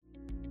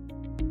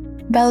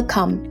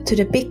Welcome to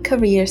the Big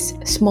Careers,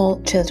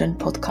 Small Children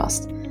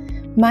podcast.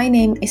 My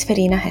name is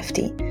Verena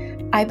Hefti.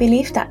 I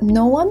believe that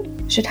no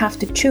one should have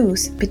to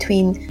choose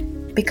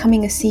between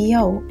becoming a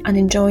CEO and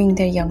enjoying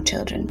their young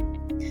children.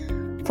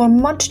 For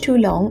much too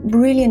long,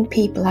 brilliant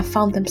people have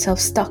found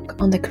themselves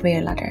stuck on the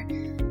career ladder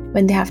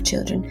when they have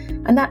children,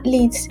 and that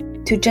leads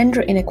to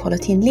gender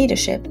inequality in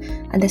leadership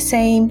and the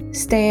same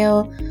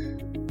stale,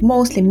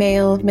 mostly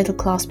male,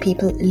 middle-class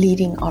people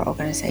leading our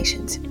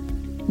organizations.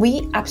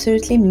 We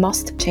absolutely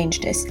must change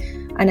this,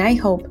 and I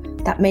hope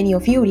that many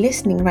of you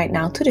listening right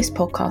now to this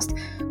podcast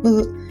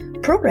will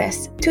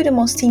progress to the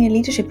most senior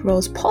leadership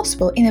roles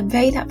possible in a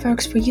way that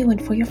works for you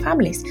and for your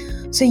families,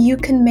 so you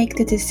can make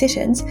the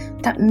decisions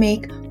that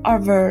make our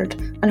world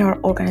and our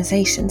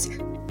organizations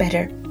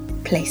better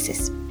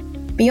places.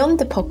 Beyond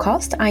the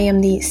podcast, I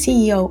am the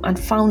CEO and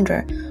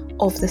founder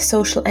of the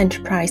social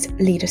enterprise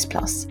Leaders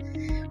Plus,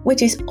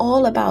 which is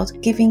all about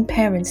giving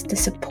parents the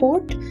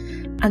support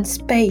and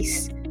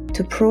space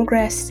to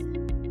progress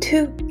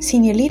to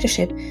senior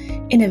leadership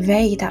in a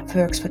way that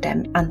works for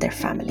them and their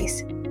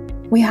families.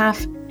 We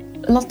have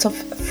lots of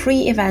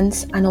free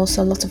events and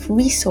also lots of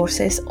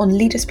resources on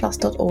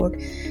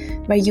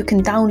leadersplus.org where you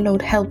can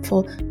download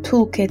helpful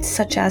toolkits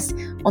such as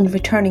on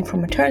returning from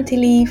maternity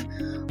leave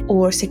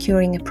or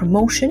securing a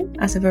promotion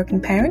as a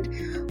working parent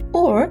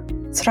or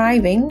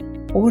thriving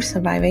or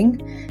surviving,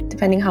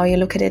 depending how you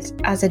look at it,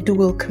 as a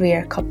dual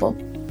career couple.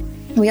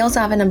 We also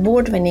have an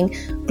award-winning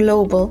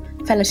global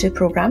fellowship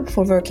program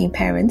for working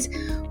parents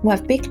who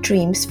have big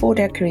dreams for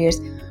their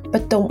careers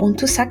but don't want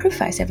to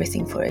sacrifice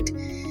everything for it.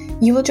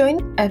 You will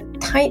join a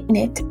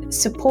tight-knit,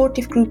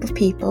 supportive group of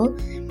people.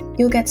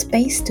 You'll get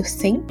space to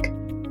think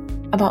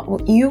about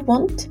what you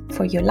want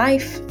for your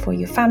life, for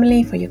your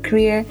family, for your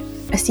career,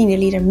 a senior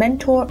leader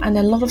mentor, and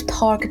a lot of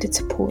targeted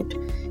support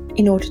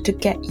in order to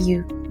get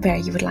you where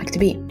you would like to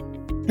be.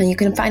 And you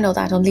can find all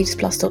that on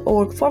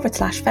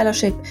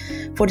leadersplus.org/fellowship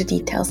for the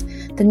details.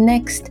 The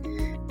next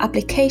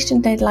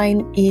application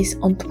deadline is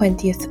on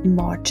 20th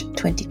March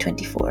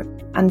 2024.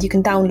 And you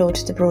can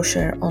download the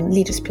brochure on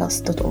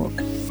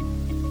leadersplus.org.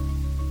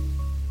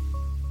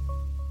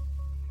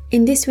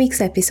 In this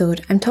week's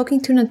episode, I'm talking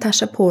to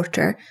Natasha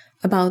Porter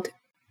about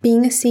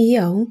being a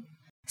CEO,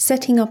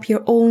 setting up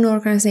your own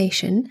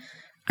organization,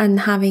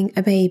 and having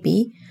a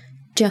baby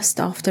just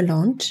after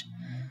launch,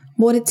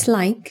 what it's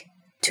like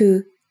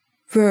to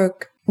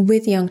work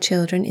with young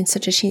children in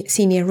such a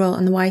senior role,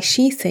 and why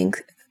she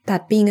thinks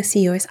that being a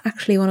CEO is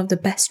actually one of the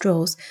best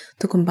roles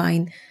to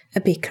combine a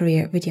big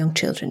career with young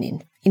children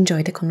in.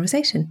 Enjoy the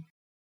conversation.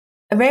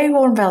 A very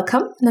warm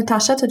welcome,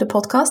 Natasha, to the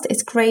podcast.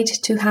 It's great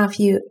to have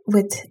you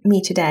with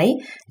me today.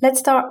 Let's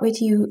start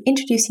with you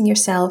introducing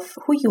yourself,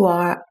 who you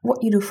are,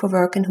 what you do for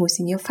work, and who's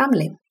in your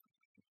family.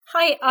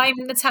 Hi, I'm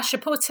Natasha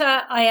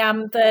Porter. I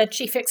am the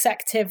Chief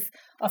Executive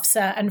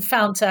Officer and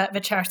founder of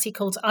a charity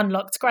called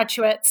Unlocked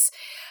Graduates.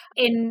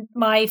 In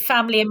my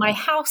family, in my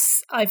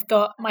house, I've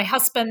got my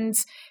husband,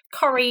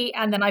 Corrie,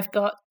 and then I've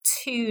got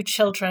two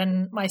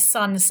children, my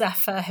son,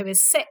 Zephyr, who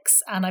is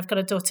 6, and I've got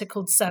a daughter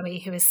called Zoe,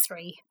 who is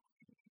 3.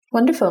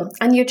 Wonderful.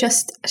 And you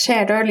just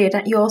shared earlier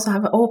that you also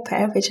have an au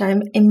pair, which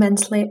I'm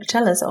immensely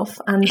jealous of.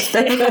 And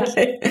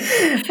definitely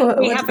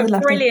we have a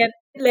brilliant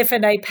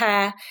live-in au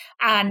pair,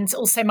 and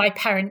also my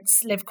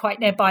parents live quite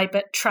nearby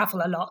but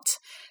travel a lot.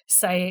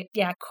 So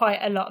yeah, quite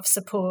a lot of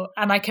support.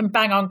 And I can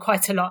bang on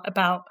quite a lot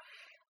about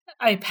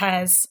au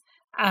pairs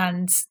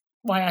and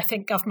why I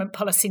think government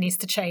policy needs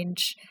to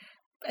change,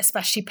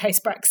 especially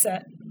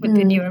post-Brexit with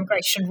the new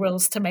immigration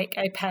rules to make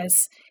au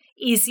pairs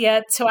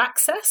easier to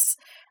access.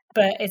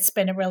 But it's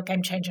been a real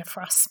game changer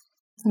for us.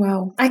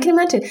 Wow. I can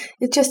imagine.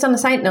 It's just on a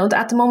side note,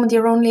 at the moment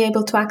you're only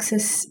able to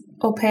access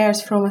au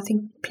pairs from, I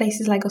think,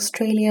 places like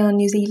Australia and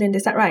New Zealand.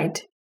 Is that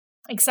right?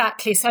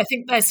 Exactly. So I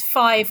think there's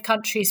 5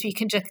 countries where you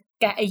can just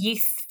get a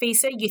youth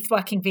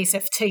working visa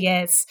for 2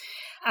 years.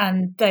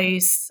 And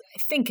those, I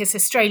think, is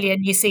Australia,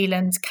 New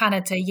Zealand,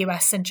 Canada,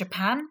 US and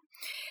Japan.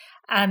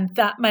 And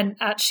that meant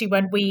actually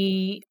when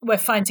we were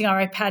finding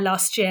our au pair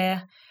last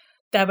year,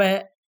 there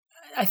were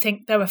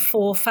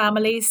 4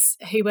 families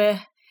who were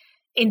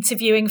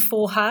interviewing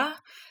for her.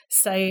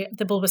 So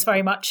the ball was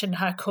very much in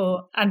her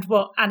court. And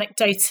what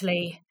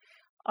anecdotally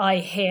I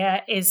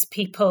hear is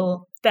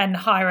people then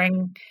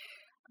hiring,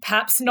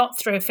 perhaps not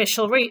through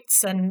official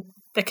routes. And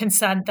the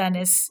concern then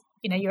is,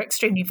 you're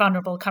extremely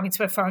vulnerable coming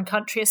to a foreign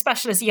country,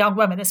 especially as a young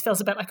woman. This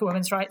feels a bit like a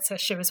women's rights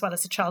issue as well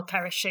as a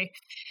childcare issue,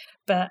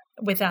 but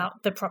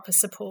without the proper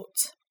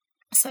support.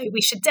 So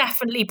we should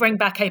definitely bring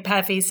back au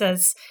pair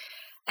visas,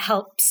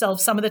 help solve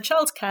some of the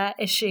childcare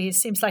issues.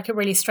 Seems like a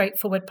really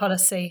straightforward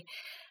policy.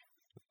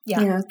 So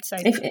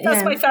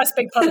that's my first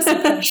big policy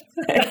push.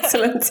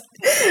 Excellent.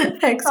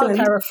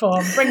 Childcare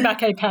reform, bring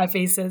back au pair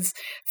visas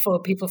for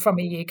people from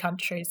EU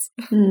countries.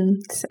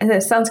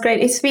 That sounds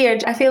great. It's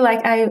weird. I feel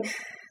like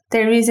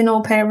there is an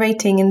au pair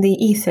rating in the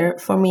ether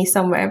for me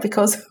somewhere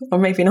because, or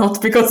maybe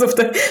not because of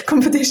the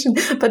competition,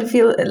 but I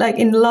feel like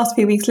in the last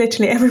few weeks,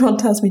 literally everyone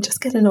tells me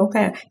just get an au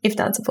pair if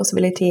that's a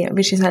possibility,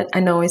 which is, I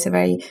know, is a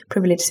very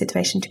privileged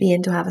situation to be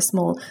in, to have a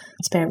small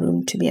spare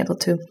room to be able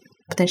to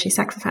potentially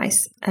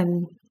sacrifice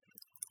in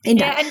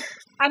that.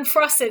 And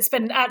for us, it's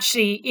been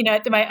actually,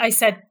 I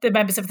said the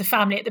members of the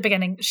family at the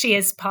beginning, she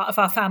is part of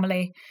our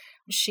family.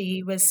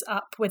 She was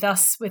up with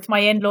us, with my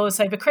in-laws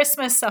over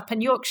Christmas up in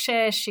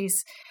Yorkshire.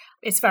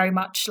 It's very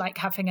much like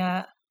having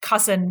a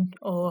cousin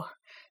or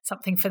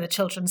something for the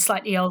children,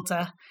 slightly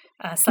older,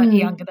 slightly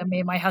younger than me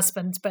and my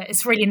husband. But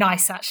it's really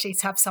nice actually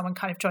to have someone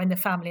kind of join the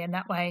family in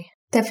that way.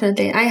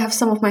 Definitely. I have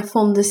some of my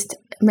fondest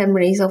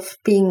memories of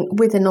being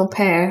with an au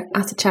pair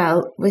as a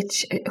child,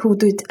 who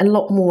did a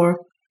lot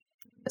more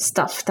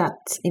stuff that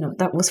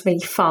was really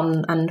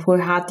fun and who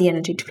had the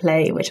energy to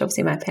play, which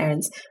obviously my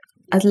parents,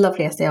 as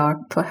lovely as they are,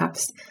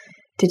 perhaps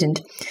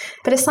didn't.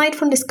 But aside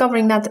from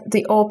discovering that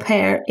the au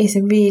pair is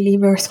a really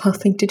worthwhile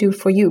thing to do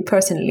for you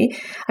personally,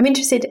 I'm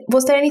interested,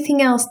 was there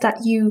anything else that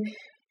you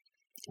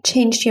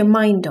changed your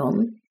mind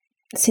on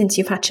since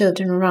you've had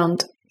children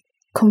around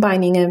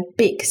combining a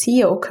big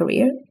CEO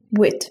career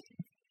with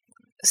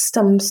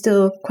some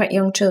still quite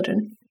young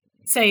children?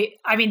 So,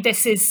 I mean,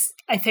 this is,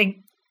 I think,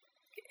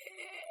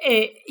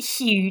 a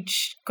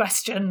huge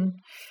question,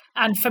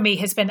 and for me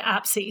has been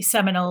absolutely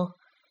seminal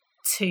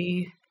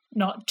to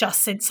not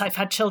just since I've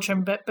had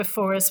children, but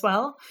before as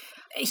well.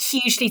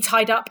 Hugely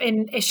tied up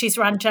in issues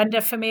around gender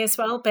for me as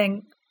well,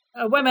 being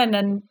a woman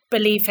and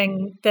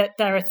believing that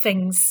there are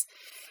things,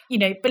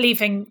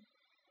 believing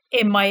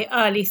in my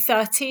early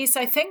 30s,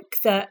 I think,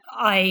 that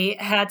I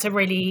had a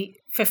really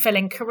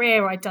fulfilling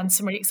career. I'd done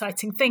some really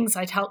exciting things.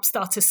 I'd helped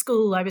start a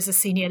school. I was a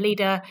senior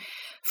leader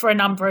for a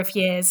number of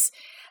years.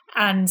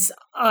 And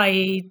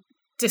I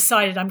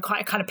decided, I'm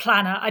quite a kind of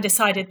planner, I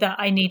decided that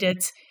I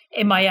needed,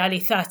 in my early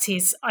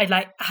 30s,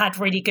 I had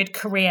really good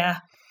career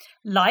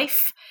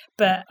life,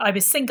 but I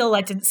was single.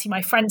 I didn't see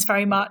my friends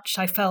very much.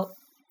 I felt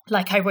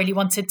like I really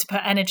wanted to put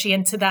energy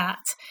into that.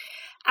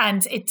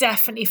 And it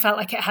definitely felt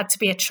like it had to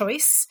be a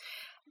choice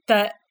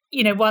that,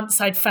 once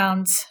I'd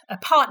found a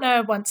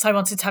partner, once I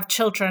wanted to have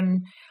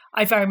children,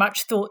 I very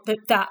much thought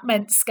that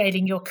meant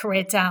scaling your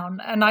career down.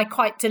 And I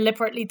quite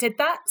deliberately did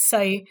that.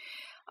 So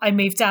I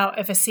moved out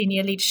of a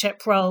senior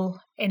leadership role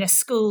in a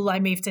school. I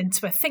moved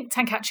into a think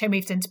tank, actually. I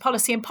moved into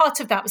policy. And part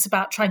of that was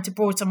about trying to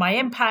broaden my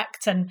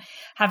impact and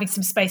having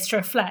some space to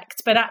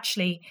reflect. But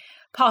actually,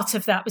 part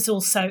of that was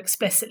also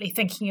explicitly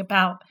thinking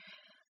about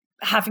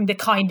having the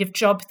kind of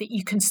job that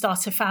you can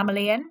start a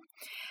family in.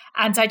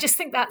 And I just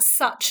think that's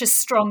such a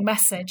strong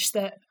message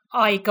that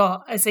I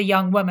got as a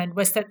young woman,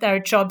 was that there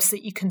are jobs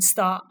that you can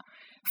start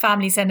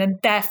families in, and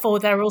therefore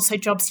there are also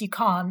jobs you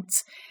can't.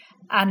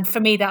 And for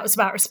me, that was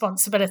about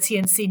responsibility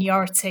and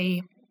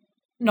seniority,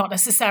 not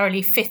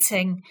necessarily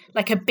fitting,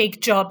 like a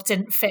big job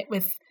didn't fit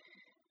with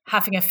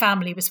having a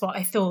family, was what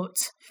I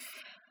thought.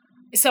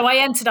 So I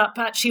ended up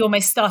actually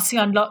almost starting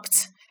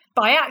Unlocked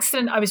by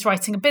accident. I was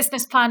writing a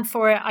business plan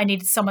for it. I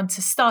needed someone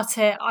to start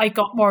it. I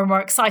got more and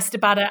more excited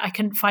about it. I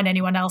couldn't find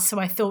anyone else who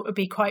I thought would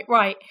be quite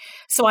right.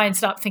 So I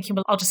ended up thinking,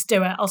 well, I'll just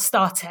do it. I'll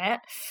start it.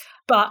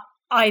 But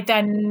I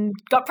then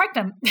got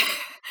pregnant.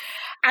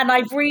 And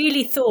I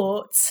really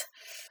thought,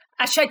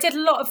 actually, I did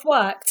a lot of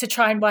work to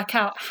try and work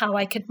out how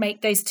I could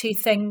make those two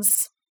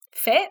things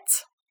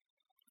fit.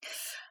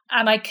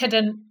 And I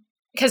couldn't,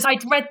 because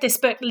I'd read this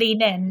book,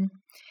 Lean In,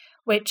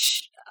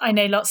 which I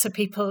know lots of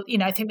people,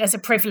 I think there's a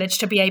privilege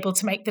to be able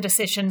to make the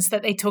decisions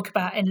that they talk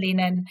about in Lean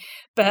In.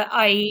 But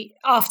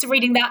after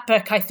reading that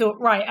book, I thought,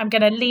 right, I'm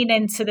going to lean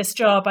into this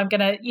job. I'm going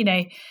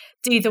to,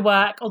 do the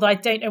work, although I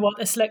don't know what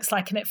this looks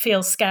like and it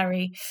feels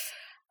scary.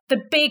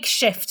 The big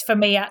shift for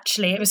me,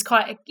 actually, it was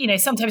quite,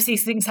 sometimes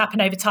these things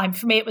happen over time.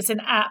 For me, it was an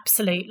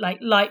absolute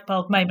light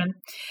bulb moment.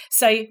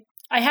 So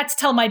I had to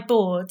tell my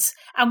board,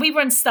 and we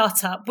were in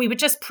startup. We were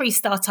just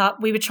pre-startup.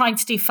 We were trying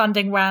to do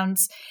funding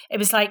rounds. It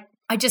was like,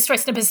 I just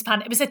written a business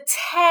plan. It was a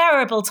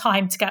terrible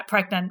time to get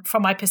pregnant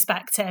from my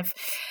perspective.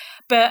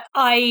 But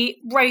I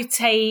wrote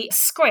a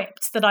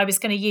script that I was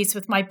going to use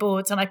with my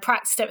board, and I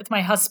practiced it with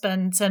my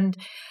husband, and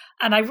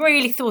I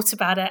really thought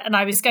about it. And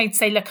I was going to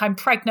say, look, I'm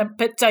pregnant,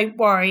 but don't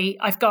worry.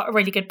 I've got a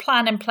really good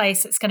plan in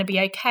place. It's going to be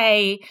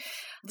okay.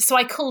 So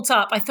I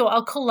thought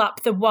I'll call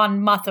up the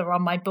one mother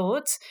on my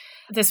board,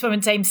 this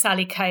woman, Dame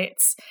Sally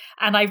Coates.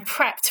 And I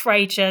prepped for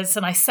ages,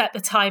 and I set the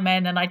time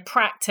in, and I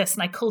practiced,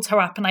 and I called her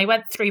up, and I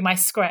went through my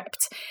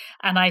script.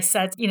 And I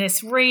said,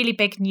 it's really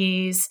big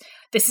news.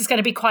 This is going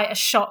to be quite a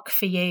shock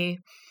for you,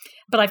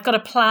 but I've got a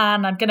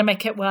plan. I'm going to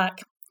make it work.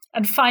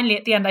 And finally,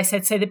 at the end, I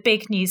said, so the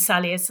big news,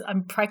 Sally, is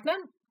I'm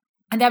pregnant.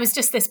 And there was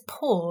just this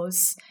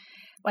pause,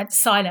 went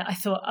silent. I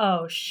thought,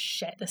 oh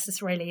shit, this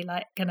is really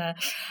gonna.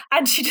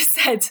 And she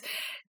said,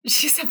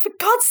 for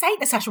God's sake,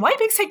 Natasha, why are you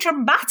being so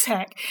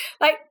dramatic?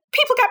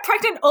 People get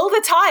pregnant all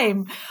the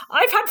time.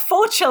 I've had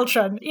 4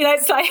 children.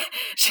 It's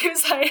she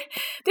was like,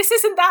 this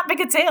isn't that big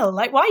a deal.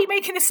 Why are you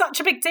making this such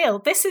a big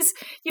deal?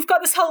 You've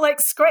got this whole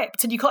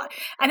script, and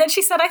and then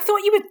she said, I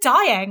thought you were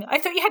dying. I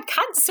thought you had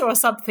cancer or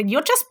something.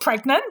 You're just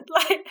pregnant.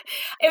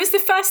 It was the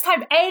first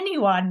time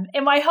anyone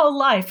in my whole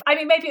life, I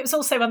mean, maybe it was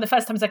also one of the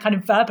first times I kind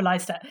of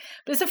verbalized it,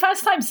 but it was the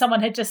first time someone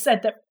had just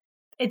said that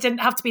it didn't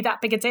have to be that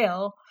big a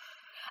deal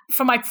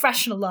for my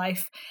professional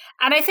life.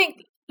 And I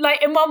think,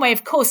 like in one way,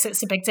 of course,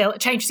 it's a big deal. It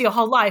changes your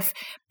whole life.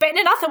 But in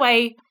another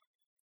way,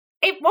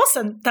 it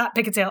wasn't that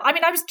big a deal. I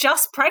mean, I was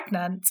just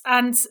pregnant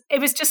and it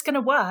was just going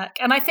to work.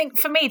 And I think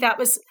for me, that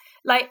was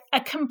like a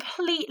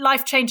complete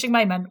life-changing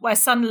moment where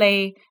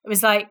suddenly it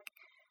was like,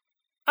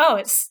 oh,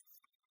 it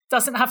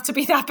doesn't have to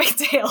be that big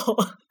deal.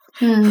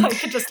 Like,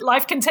 just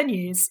life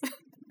continues.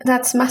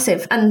 That's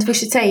massive. And we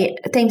should say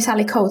Dame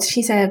Sally Coates,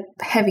 she's a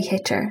heavy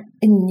hitter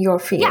in your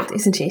field,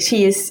 isn't she?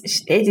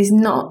 It is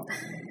not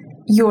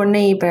your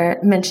neighbour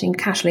mentioning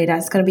casually that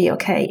it's going to be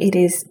okay. It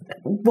is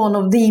one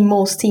of the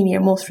most senior,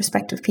 most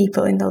respected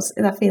people in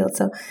that field.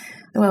 So,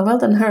 well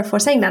done her for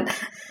saying that.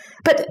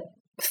 But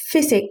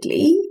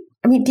physically,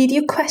 I mean, did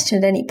you question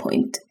at any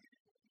point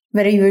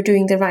whether you were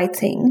doing the right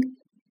thing,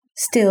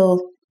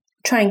 still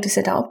trying to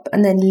set up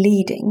and then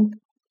leading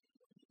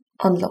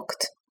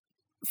Unlocked?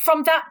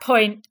 From that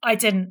point, I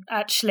didn't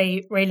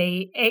actually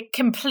really. It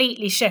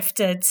completely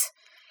shifted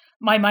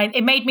my mind.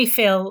 It made me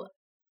feel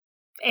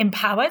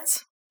empowered,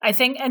 I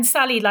think. And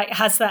Sally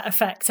has that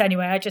effect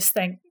anyway. I just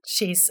think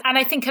and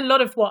I think a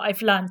lot of what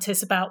I've learned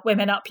is about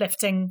women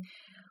uplifting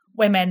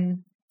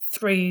women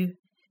through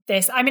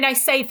this. I mean, I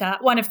say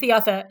that one of the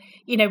other,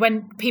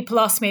 when people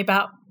ask me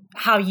about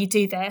how you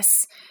do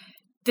this,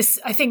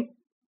 I think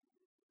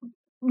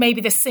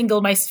maybe the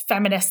single most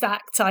feminist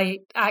act I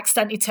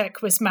accidentally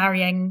took was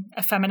marrying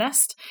a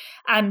feminist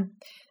and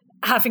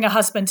having a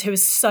husband who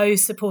was so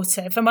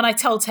supportive. And when I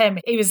told him,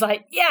 he was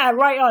like, yeah,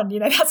 right on.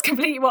 That's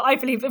completely what I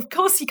believe. Of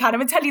course you can. I've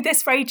been telling you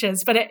this for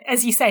ages. But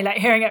as you say,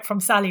 hearing it from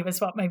Sally was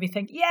what made me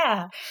think,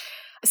 yeah.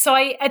 So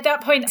I, at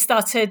that point,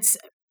 started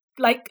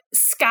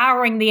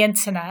scouring the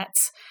internet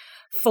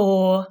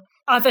for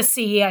other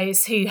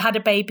CEOs who had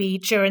a baby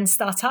during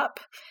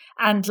startup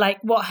and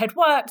what had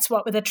worked,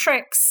 what were the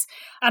tricks.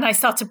 And I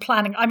started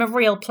planning. I'm a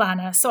real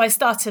planner. So I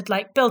started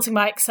building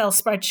my Excel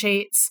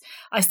spreadsheets.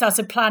 I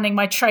started planning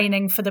my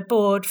training for the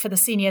board, for the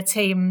senior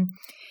team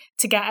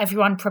to get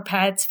everyone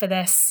prepared for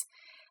this.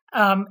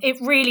 It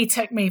really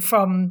took me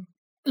from,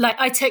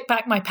 I took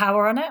back my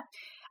power on it,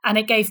 and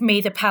it gave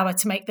me the power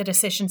to make the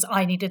decisions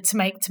I needed to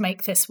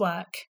make this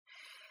work.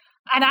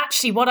 And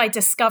actually what I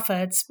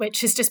discovered,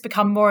 which has just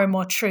become more and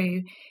more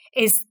true,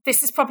 is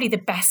this is probably the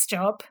best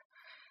job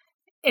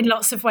in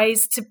lots of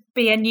ways to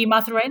be a new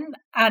mother in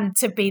and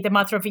to be the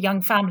mother of a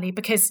young family,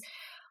 because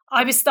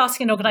I was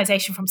starting an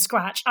organization from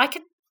scratch. I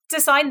could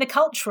design the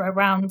culture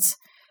around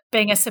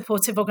being a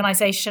supportive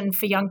organization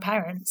for young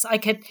parents. I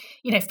could,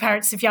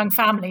 parents of young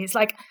families,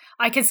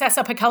 I could set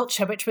up a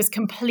culture which was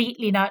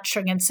completely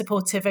nurturing and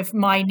supportive of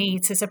my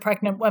needs as a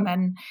pregnant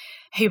woman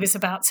who was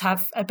about to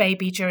have a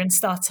baby during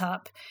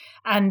startup.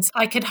 And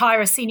I could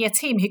hire a senior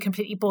team who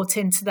completely bought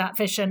into that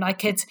vision. I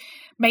could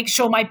make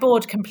sure my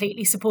board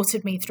completely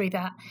supported me through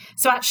that.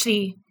 So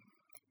actually,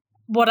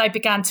 what I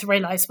began to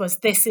realize was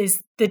this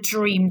is the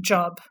dream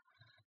job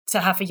to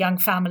have a young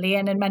family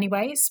in many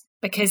ways,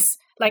 because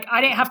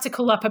I don't have to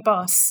call up a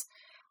boss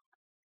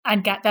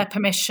and get their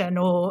permission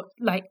or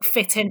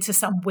fit into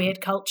some weird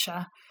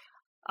culture.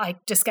 I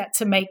just get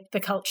to make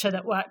the culture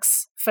that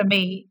works for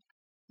me.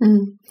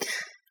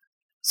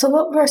 So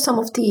what were some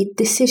of the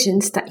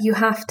decisions that you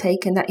have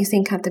taken that you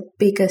think had the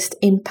biggest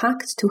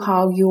impact to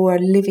how you are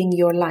living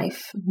your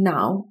life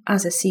now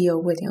as a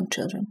CEO with young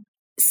children?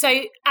 So,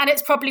 and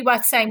it's probably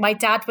worth saying my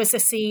dad was a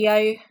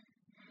CEO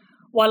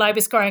while I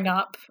was growing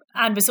up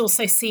and was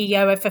also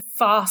CEO of a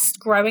fast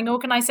growing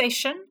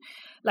organization,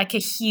 a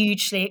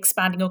hugely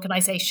expanding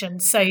organization.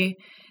 So,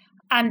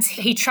 and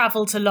he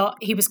traveled a lot.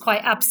 He was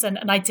quite absent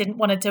and I didn't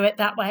want to do it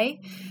that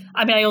way.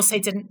 I mean, I also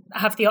didn't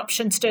have the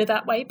option to do it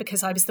that way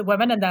because I was the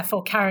woman and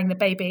therefore carrying the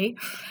baby.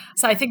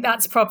 So I think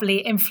that's probably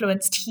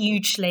influenced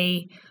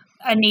hugely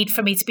a need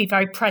for me to be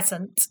very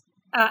present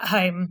at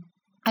home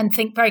and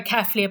think very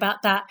carefully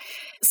about that.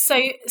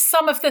 So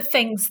some of the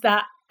things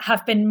that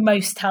have been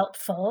most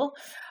helpful,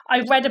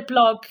 I read a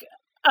blog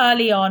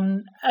early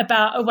on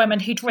about a woman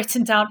who'd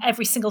written down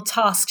every single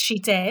task she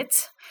did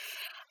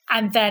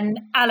and then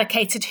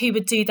allocated who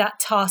would do that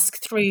task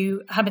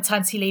through her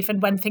maternity leave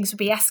and when things would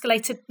be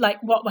escalated,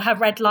 what were her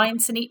red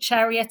lines in each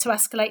area to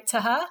escalate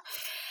to her.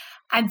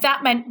 And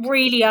that meant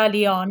really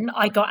early on,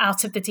 I got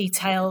out of the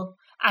detail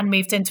and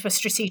moved into a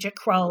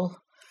strategic role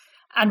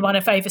and one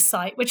of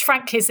oversight, which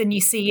frankly as a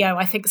new CEO,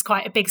 I think is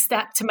quite a big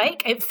step to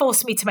make. It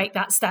forced me to make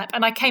that step.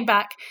 And I came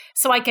back.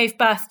 So I gave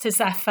birth to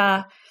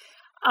Zephyr.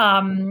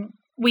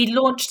 We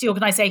launched the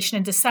organization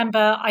in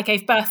December. I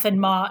gave birth in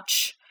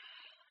March.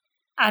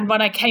 And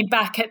when I came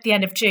back at the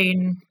end of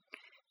June,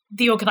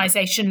 the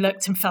organization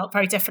looked and felt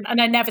very different.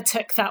 And I never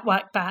took that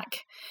work back.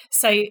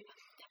 So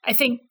I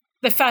think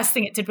the first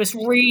thing it did was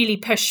really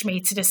push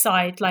me to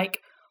decide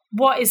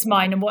what is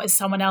mine and what is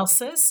someone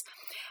else's.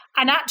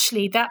 And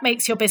actually that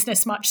makes your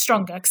business much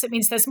stronger because it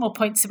means there's more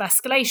points of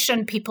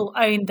escalation. People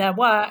own their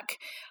work,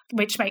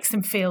 which makes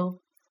them feel,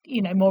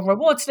 more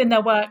rewarded in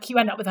their work. You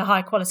end up with a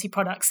high quality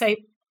product. So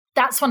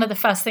that's one of the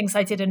first things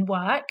I did in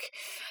work.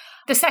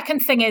 The second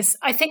thing is,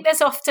 I think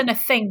there's often a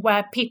thing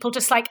where people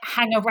just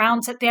hang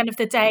around at the end of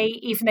the day,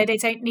 even though they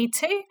don't need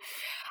to,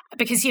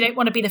 because you don't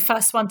want to be the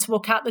first one to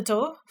walk out the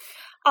door.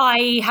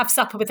 I have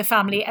supper with the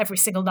family every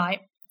single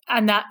night.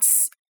 And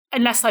that's,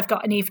 unless I've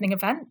got an evening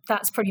event,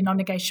 that's pretty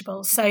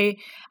non-negotiable. So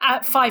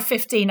at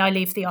 5:15, I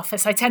leave the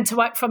office. I tend to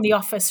work from the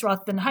office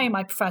rather than home.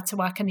 I prefer to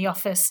work in the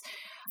office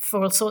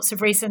for all sorts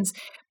of reasons.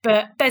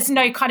 But there's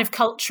no kind of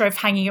culture of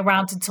hanging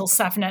around until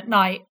 7 at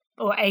night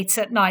or 8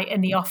 at night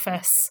in the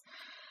office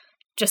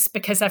just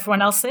because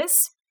everyone else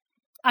is.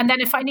 And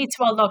then if I need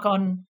to, I'll log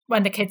on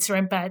when the kids are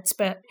in bed.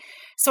 But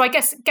so I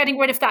guess getting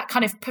rid of that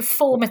kind of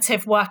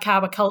performative work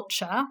hour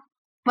culture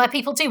where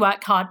people do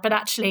work hard, but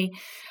actually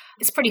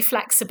it's pretty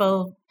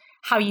flexible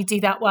how you do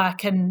that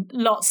work. And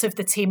lots of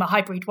the team are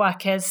hybrid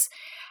workers.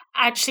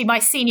 Actually, my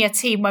senior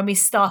team, when we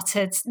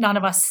started, none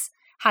of us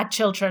had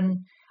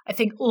children. I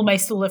think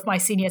almost all of my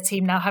senior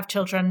team now have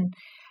children,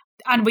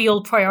 and we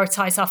all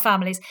prioritize our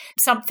families.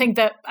 Something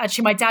that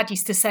actually my dad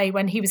used to say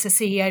when he was a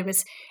CEO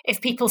was,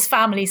 if people's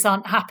families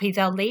aren't happy,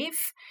 they'll leave,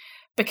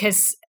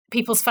 because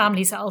people's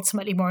families are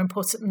ultimately more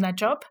important than their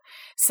job.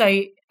 So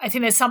I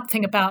think there's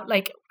something about,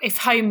 like, if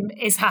home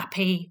is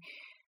happy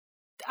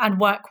and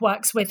work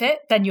works with it,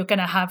 then you're going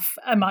to have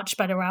a much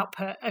better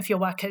output of your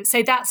work.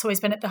 So that's always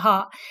been at the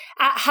heart.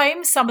 At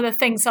home, some of the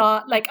things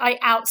are like, I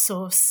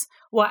outsource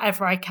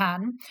whatever I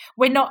can.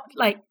 We're not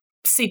like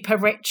super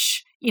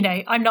rich. You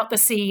know, I'm not the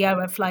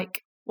CEO of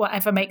like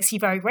whatever makes you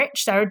very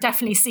rich. There are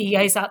definitely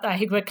CEOs out there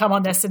who would come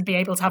on this and be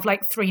able to have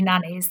like 3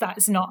 nannies. That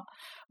is not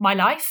my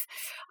life.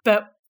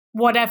 But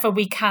whatever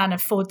we can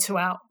afford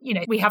to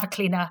we have a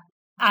cleaner.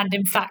 And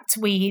in fact,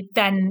 we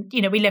then,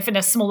 we live in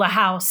a smaller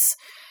house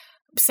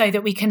so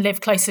that we can live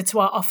closer to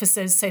our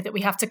offices, so that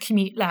we have to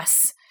commute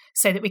less,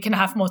 so that we can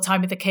have more time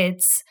with the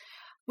kids.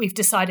 We've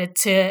decided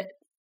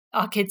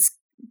our kids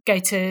go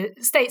to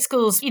state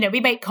schools. We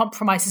make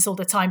compromises all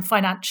the time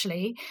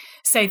financially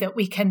so that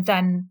we can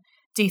then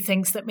do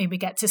things that mean we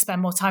get to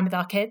spend more time with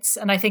our kids.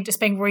 And I think just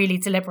being really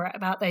deliberate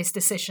about those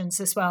decisions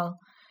as well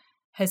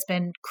has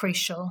been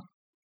crucial.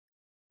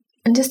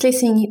 And just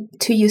listening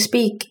to you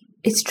speak,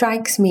 it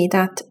strikes me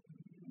that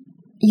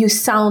you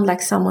sound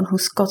like someone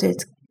who's got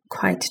it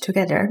quite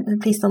together.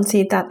 And please don't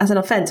see that as an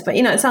offense, but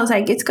it sounds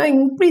like it's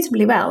going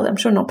reasonably well. I'm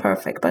sure not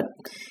perfect, but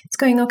it's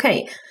going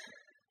okay.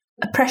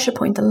 A pressure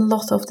point a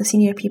lot of the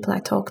senior people I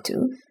talk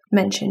to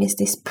mention is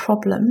this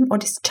problem or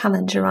this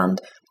challenge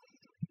around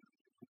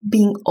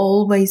being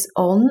always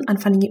on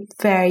and finding it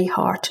very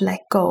hard to let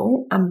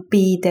go and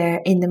be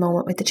there in the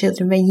moment with the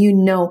children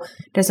when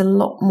there's a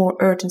lot more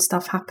urgent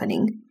stuff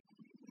happening.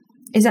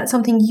 Is that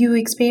something you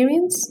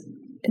experience?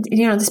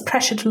 This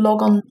pressure to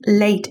log on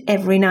late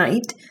every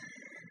night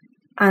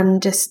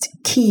and just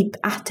keep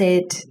at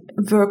it,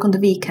 work on the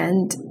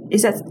weekend.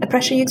 Is that a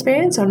pressure you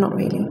experience or not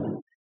really?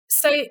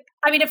 So,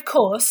 of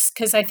course,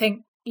 because I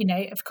think,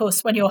 of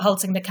course, when you're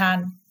holding the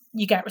can,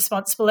 you get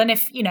responsible. And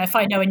if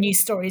I know a news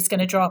story is going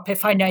to drop,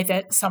 if I know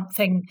that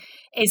something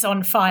is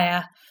on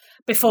fire,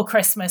 before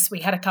Christmas,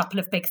 we had a couple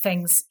of big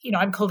things.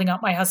 I'm calling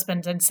up my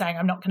husband and saying,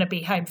 I'm not going to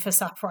be home for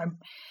supper. I'm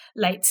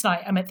late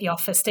tonight. I'm at the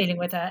office dealing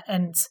with it.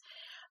 And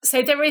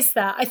so there is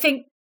that. I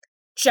think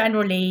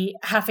generally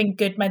having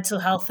good mental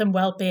health and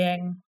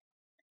well-being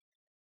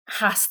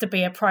has to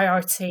be a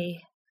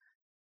priority.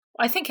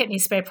 I think it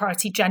needs to be a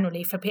priority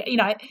generally for people,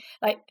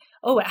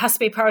 it has to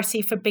be a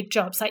priority for big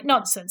jobs. Like,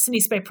 nonsense. It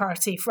needs to be a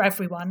priority for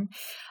everyone.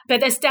 But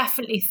there's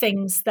definitely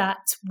things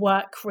that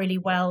work really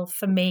well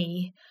for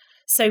me.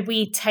 So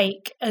we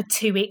take a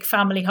 2-week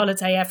family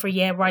holiday every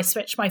year where I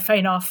switch my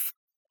phone off.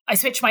 I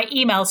switch my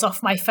emails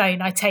off my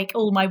phone. I take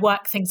all my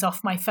work things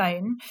off my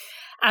phone.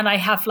 And I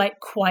have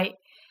quite,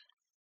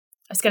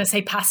 I was going to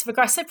say passive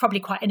aggressive, probably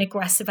quite an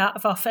aggressive out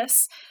of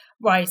office,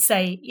 where I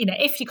say,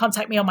 if you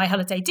contact me on my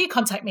holiday, do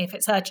contact me if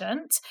it's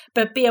urgent,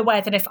 but be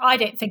aware that if I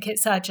don't think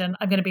it's urgent,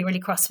 I'm going to be really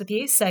cross with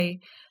you. So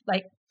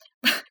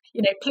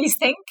please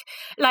think,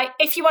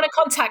 if you want to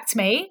contact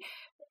me,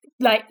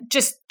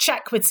 just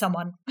check with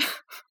someone.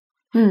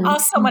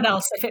 Ask someone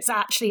else if it's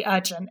actually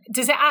urgent.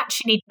 Does it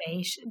actually need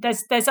me?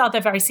 There's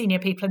other very senior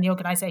people in the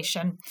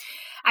organisation.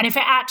 And if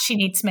it actually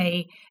needs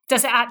me,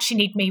 does it actually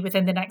need me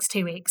within the next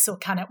 2 weeks, or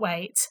can it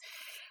wait?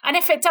 And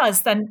if it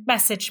does, then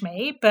message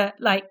me. But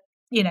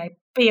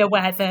be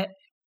aware that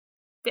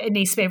it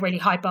needs to be a really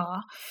high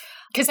bar.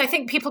 Because I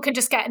think people can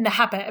just get in the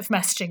habit of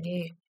messaging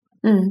you.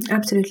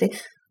 Absolutely.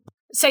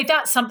 So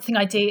that's something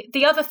I do.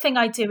 The other thing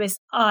I do is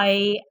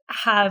I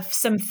have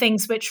some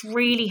things which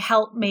really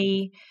help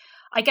me.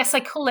 I guess I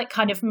call it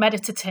kind of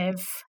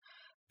meditative,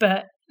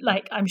 but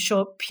I'm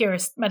sure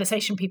purist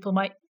meditation people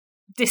might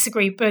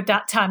disagree with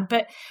that term,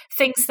 but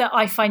things that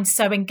I find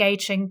so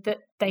engaging that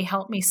they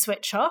help me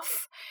switch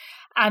off.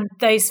 And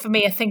those for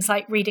me are things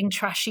like reading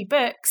trashy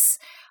books.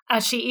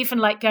 Actually,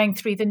 even going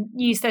through the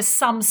news, there's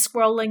some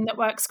scrolling that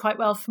works quite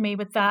well for me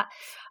with that.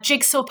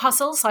 Jigsaw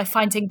puzzles, I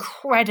find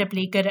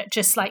incredibly good at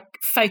just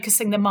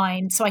focusing the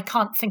mind so I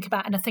can't think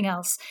about anything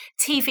else.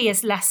 TV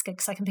is less good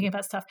because I can think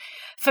about stuff.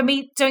 For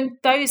me, doing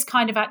those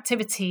kind of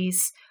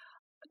activities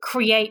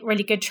create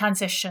really good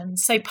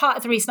transitions. So part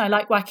of the reason I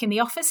like working in the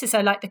office is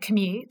I like the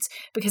commute,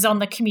 because on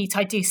the commute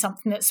I do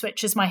something that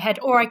switches my head,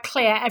 or I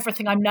clear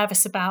everything I'm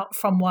nervous about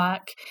from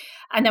work.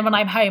 And then when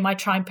I'm home, I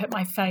try and put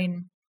my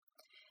phone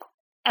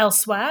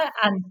elsewhere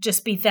and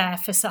just be there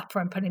for supper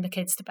and putting the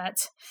kids to bed.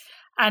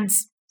 And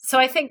so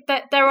I think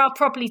that there are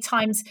probably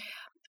times,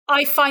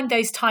 I find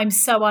those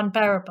times so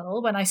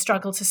unbearable when I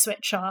struggle to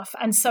switch off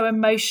and so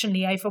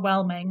emotionally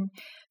overwhelming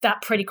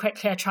that pretty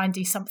quickly I try and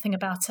do something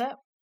about it.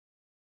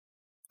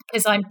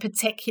 Because I'm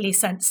particularly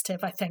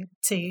sensitive, I think,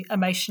 to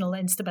emotional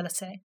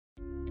instability.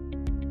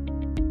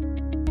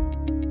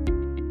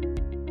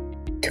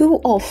 Too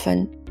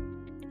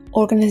often,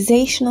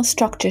 organizational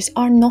structures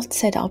are not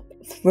set up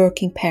for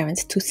working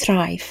parents to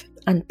thrive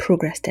and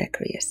progress their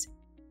careers.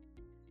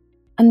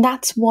 And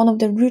that's one of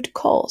the root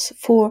cause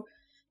for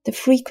the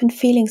frequent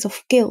feelings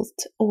of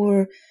guilt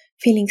or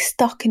feeling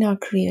stuck in our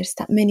careers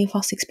that many of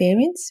us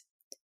experience.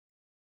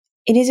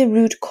 It is a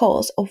root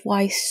cause of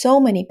why so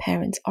many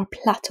parents are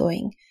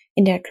plateauing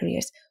in their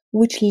careers,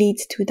 which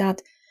leads to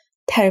that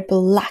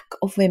terrible lack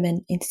of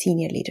women in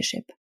senior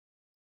leadership.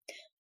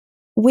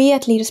 We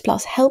at Leaders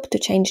Plus help to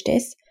change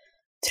this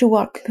through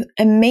our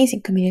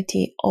amazing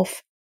community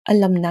of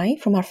alumni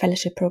from our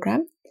fellowship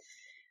program,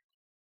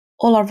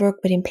 all our work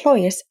with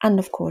employers, and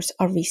of course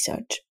our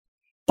research.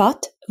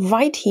 But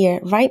right here,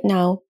 right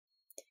now,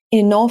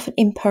 in an often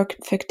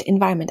imperfect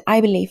environment,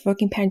 I believe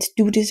working parents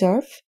do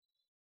deserve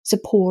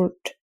support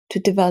to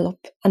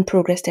develop and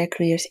progress their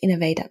careers in a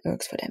way that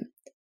works for them.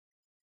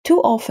 Too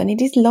often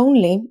it is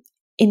lonely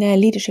in a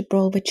leadership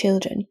role with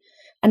children,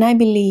 and I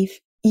believe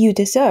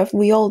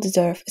we all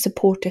deserve a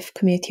supportive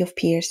community of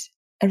peers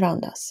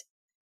around us.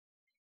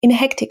 In a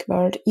hectic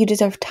world, you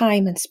deserve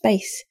time and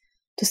space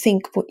to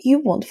think what you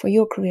want for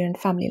your career and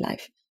family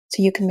life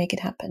so you can make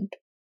it happen.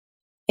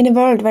 In a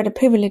world where the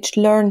privileged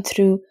learn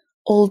through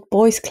old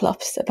boys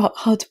clubs about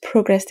how to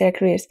progress their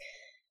careers,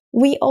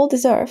 we all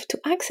deserve to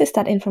access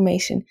that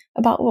information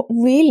about what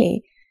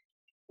really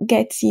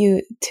gets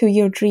you to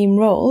your dream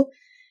role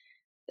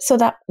so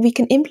that we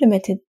can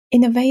implement it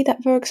in a way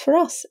that works for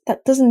us,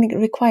 that doesn't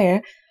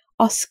require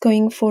us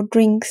going for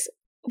drinks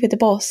with the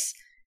boss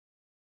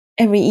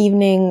every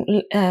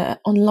evening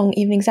on long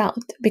evenings out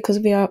because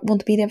we want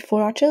to be there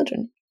for our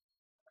children.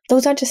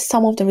 Those are just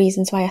some of the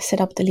reasons why I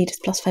set up the Leaders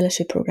Plus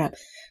Fellowship Program,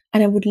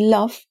 and I would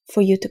love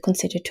for you to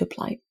consider to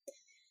apply.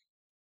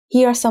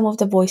 Here are some of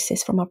the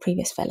voices from our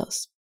previous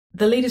fellows.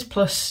 The Leaders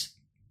Plus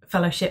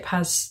Fellowship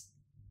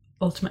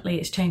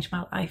it's changed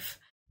my life.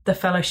 The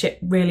fellowship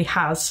really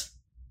has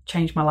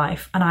changed my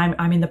life, and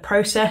I'm in the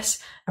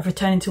process of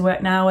returning to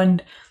work now,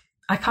 and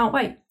I can't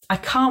wait. I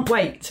can't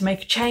wait to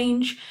make a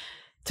change,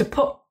 to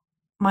put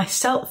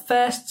myself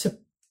first, to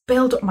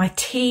build up my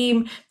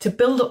team, to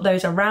build up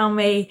those around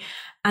me,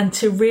 and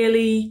to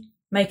really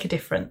make a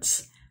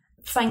difference.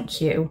 Thank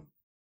you.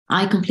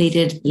 I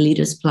completed the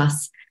Leaders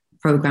Plus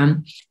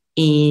program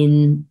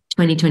in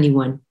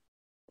 2021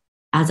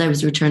 as I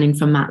was returning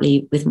from mat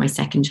leave with my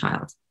second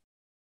child.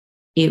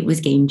 It was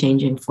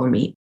game-changing for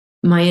me.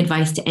 My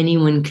advice to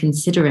anyone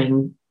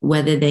considering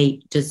whether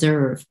they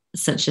deserve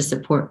such a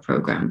support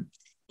program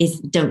is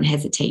don't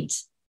hesitate.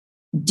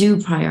 Do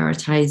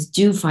prioritize,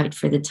 do fight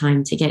for the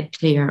time to get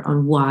clear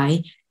on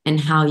why and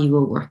how you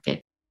will work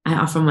it. I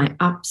offer my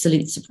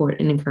absolute support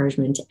and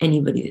encouragement to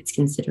anybody that's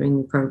considering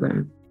the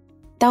program.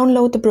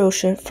 Download the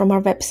brochure from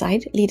our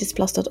website,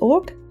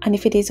 leadersplus.org, and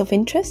if it is of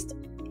interest,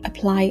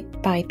 apply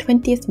by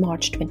 20th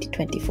March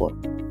 2024.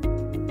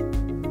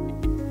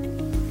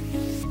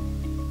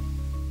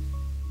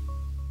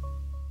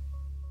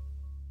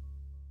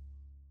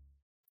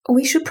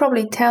 We should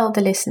probably tell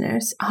the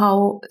listeners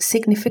how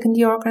significant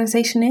your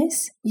organization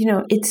is.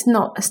 It's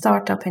not a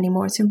startup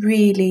anymore. It's a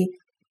really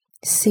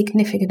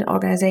significant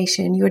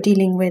organization. You're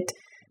dealing with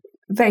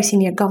very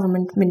senior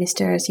government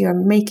ministers. You're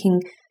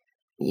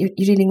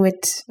dealing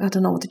with, I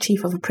don't know what the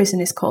chief of a prison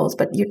is called,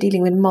 but you're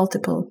dealing with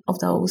multiple of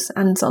those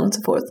and so on and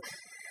so forth.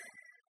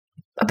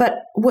 But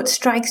what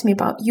strikes me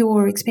about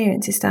your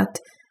experience is that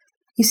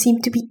you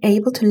seem to be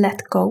able to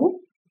let go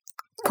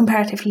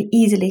comparatively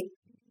easily.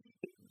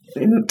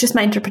 Just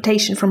my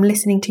interpretation from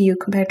listening to you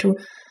compared to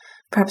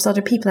perhaps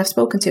other people I've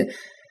spoken to.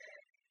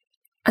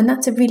 And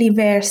that's a really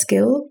rare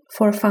skill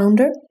for a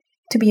founder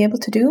to be able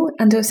to do,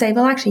 and to say,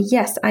 well, actually,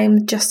 yes,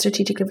 I'm just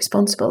strategically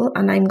responsible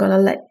and I'm going to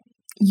let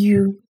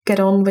you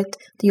get on with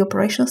the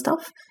operational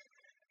stuff.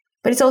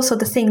 But it's also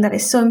the thing that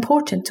is so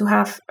important to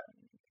have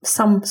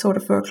some sort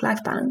of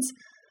work-life balance.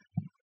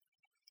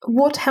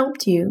 What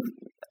helped you?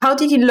 How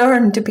did you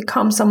learn to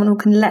become someone who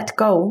can let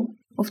go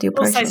of the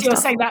operational stuff? Also, as you're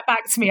stuff? saying that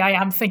back to me, I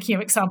am thinking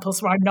of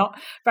examples where I'm not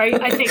very,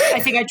 I think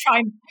I try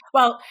and,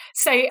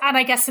 and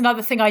I guess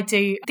another thing I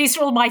do, these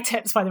are all my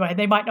tips, by the way,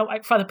 they might not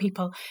work for other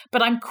people,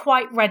 but I'm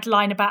quite red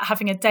line about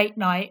having a date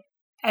night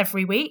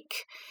every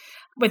week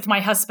with my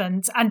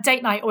husband. And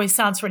date night always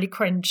sounds really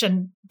cringe.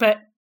 But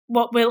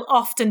what we'll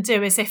often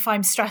do is, if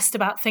I'm stressed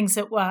about things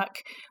at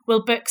work,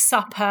 we'll book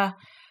supper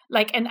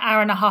like an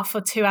hour and a half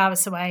or 2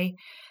 hours away,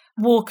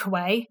 walk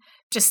away,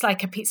 just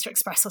like a Pizza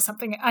Express or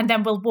something, and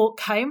then we'll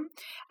walk home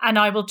and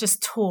I will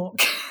just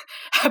talk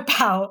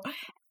about,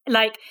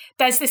 like,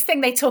 there's this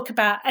thing they talk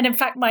about, and in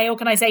fact, my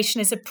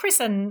organization is a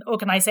prison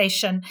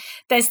organization.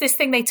 There's this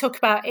thing they talk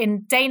about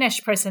in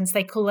Danish prisons.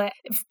 They call it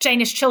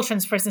Danish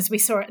children's prisons. We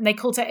saw it, and they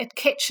called it a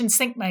kitchen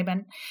sink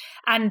moment.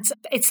 And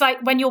it's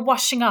like when you're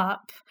washing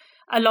up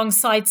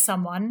alongside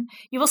someone,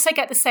 you also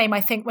get the same,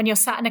 I think, when you're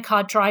sat in a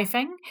car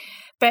driving.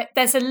 But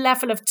there's a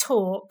level of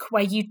talk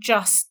where you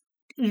just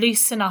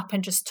loosen up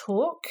and just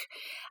talk.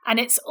 And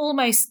it's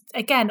almost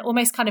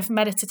kind of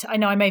meditative. I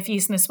know I'm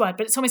overusing this word,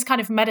 but it's almost kind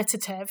of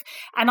meditative.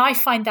 And I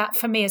find that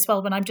for me as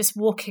well, when I'm just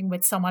walking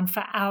with someone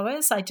for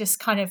hours, I just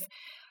kind of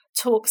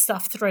talk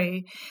stuff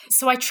through.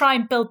 So I try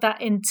and build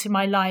that into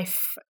my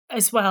life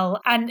as well.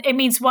 And it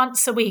means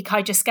once a week,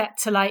 I just get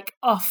to like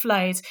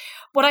offload.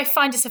 What I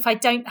find is if I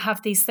don't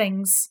have these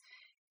things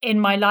in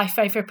my life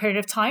over a period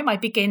of time, I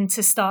begin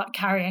to start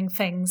carrying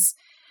things.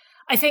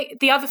 I think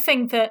the other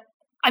thing that,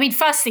 I mean,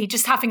 firstly,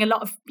 just having a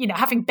lot of,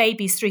 having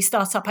babies through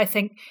startup, I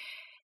think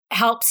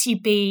helps you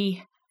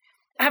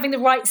having the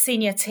right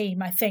senior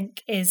team, I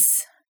think,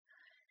 is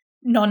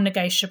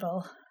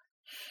non-negotiable.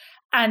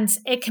 And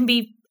it can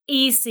be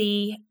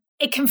easy,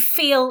 it can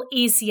feel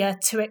easier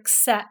to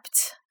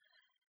accept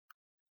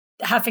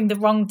having the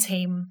wrong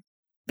team,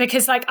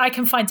 because like I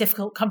can find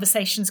difficult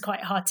conversations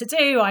quite hard to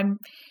do. I'm,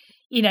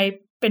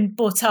 been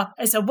brought up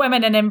as a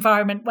woman in an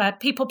environment where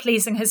people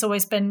pleasing has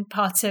always been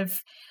part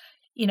of,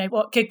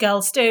 what good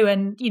girls do.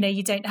 And,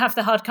 you don't have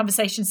the hard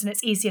conversations, and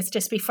it's easier to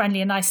just be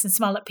friendly and nice and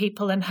smile at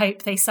people and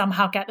hope they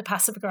somehow get the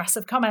passive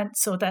aggressive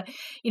comments or the,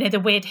 the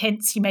weird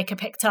hints you make are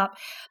picked up.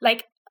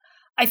 Like,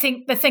 I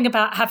think the thing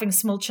about having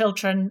small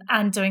children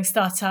and doing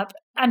startup,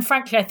 and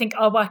frankly, I think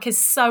our work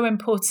is so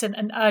important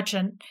and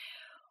urgent,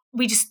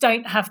 we just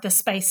don't have the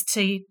space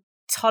to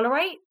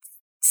tolerate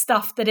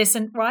stuff that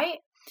isn't right.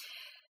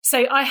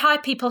 So I hire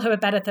people who are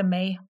better than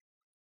me.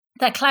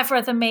 They're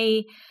cleverer than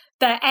me.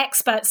 They're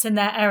experts in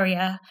their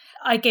area.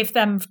 I give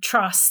them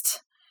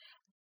trust.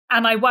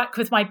 And I work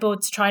with my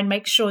board to try and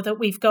make sure that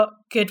we've got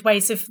good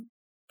ways of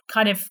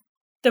kind of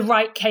the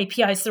right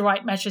KPIs, the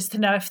right measures to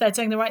know if they're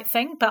doing the right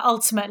thing. But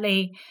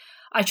ultimately,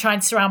 I try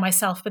and surround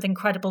myself with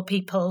incredible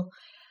people.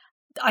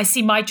 I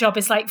see my job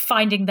as like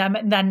finding them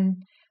and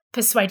then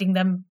persuading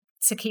them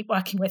to keep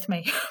working with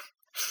me.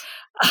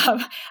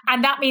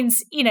 And that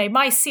means,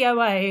 my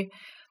COO,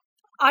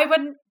 I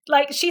wouldn't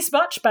she's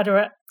much better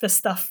at the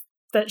stuff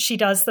that she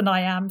does than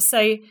I am.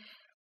 So,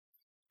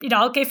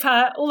 I'll give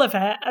her all of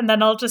it, and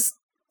then I'll just,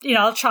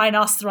 I'll try and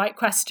ask the right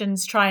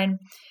questions, try and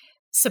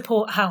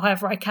support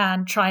however I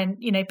can, try and,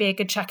 be a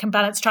good check and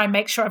balance, try and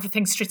make sure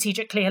everything's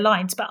strategically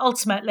aligned. But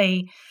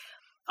ultimately,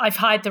 I've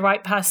hired the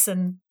right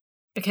person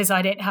because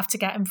I don't have to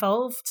get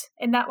involved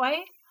in that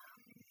way.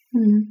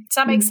 Does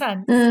that make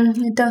sense?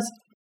 It does.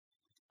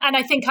 And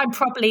I think I'm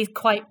probably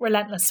quite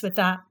relentless with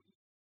that.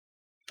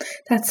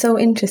 That's so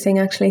interesting,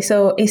 actually.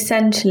 So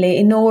essentially,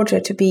 in order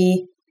to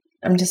be,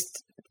 I'm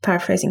just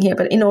paraphrasing here,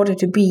 but in order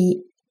to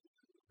be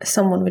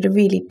someone with a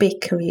really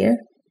big career,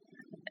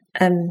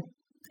 a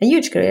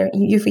huge career,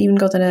 you've even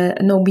gotten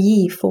an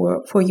OBE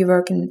for your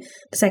work in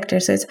the sector.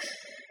 So it's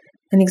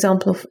an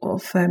example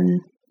of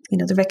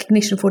the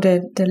recognition for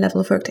the level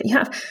of work that you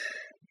have.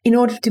 In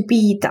order to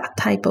be that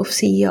type of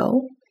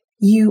CEO,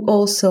 you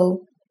also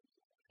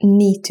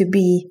need to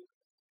be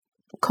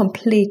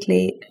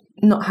completely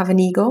not have an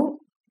ego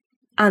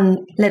and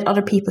let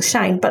other people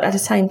shine, but at the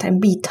same time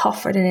be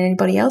tougher than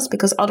anybody else,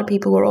 because other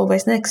people who are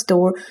always next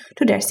door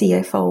to their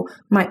CFO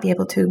might be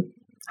able to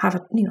have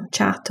a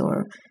chat,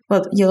 or,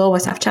 well, you'll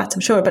always have chats,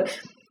 I'm sure, but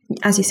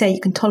as you say,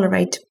 you can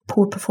tolerate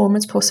poor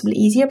performance possibly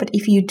easier. But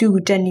if you do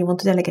genuinely want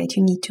to delegate,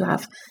 you need to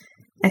have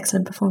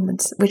excellent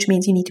performance, which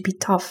means you need to be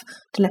tough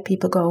to let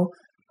people go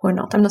who are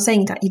not. I'm not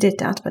saying that you did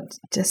that, but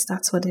just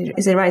that's what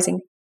is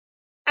arising.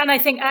 And I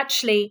think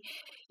actually,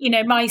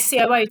 my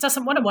COO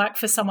doesn't want to work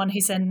for someone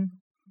who's in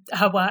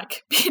her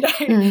work.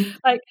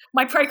 Like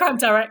my program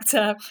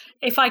director,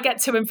 if I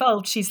get too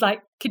involved, she's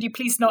like, could you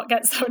please not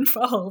get so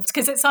involved?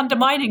 Because it's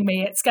undermining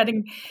me. It's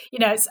getting,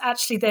 it's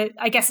actually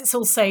I guess it's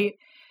also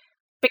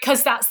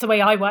because that's the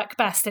way I work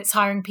best. It's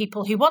hiring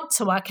people who want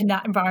to work in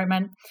that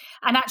environment.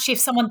 And actually, if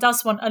someone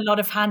does want a lot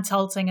of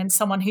hand-holding and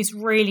someone who's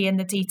really in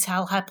the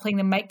detail, helping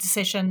them make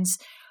decisions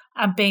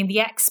and being the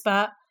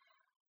expert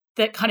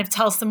that kind of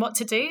tells them what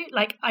to do,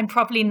 like, I'm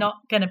probably not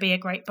going to be a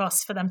great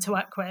boss for them to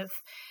work with.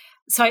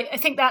 So I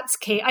think that's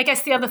key. I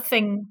guess the other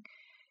thing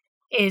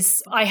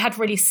is I had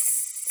really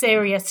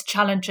serious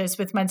challenges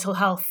with mental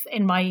health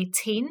in my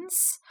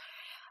teens.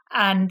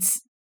 And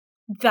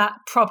that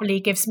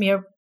probably gives me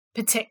a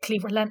particularly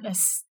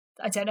relentless,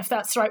 I don't know if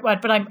that's the right word,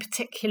 but I'm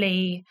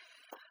particularly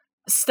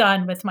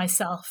stern with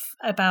myself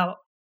about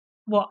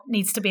what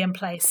needs to be in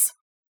place,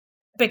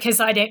 because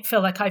I don't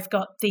feel like I've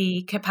got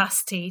the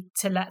capacity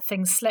to let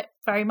things slip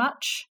very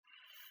much.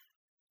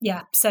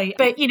 Yeah. So,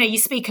 but, you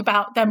speak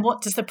about then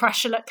what does the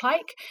pressure look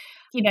like?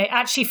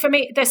 Actually for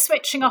me, the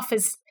switching off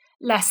is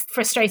less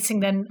frustrating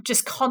than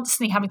just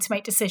constantly having to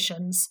make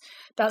decisions.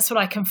 That's what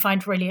I can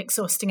find really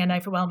exhausting and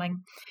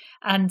overwhelming.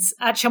 And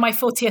actually on my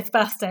 40th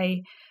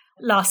birthday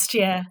last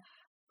year,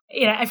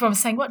 everyone was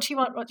saying, what do you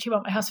want? What do you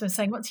want? My husband was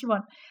saying, what do you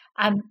want?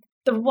 And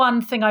the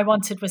one thing I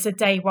wanted was a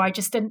day where I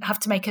just didn't have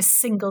to make a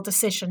single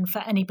decision for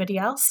anybody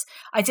else.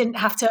 I didn't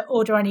have to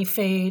order any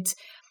food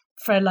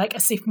for like a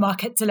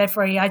supermarket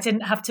delivery. I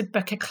didn't have to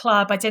book a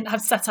club. I didn't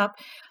have to set up,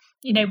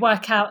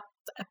 work out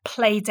a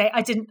play date.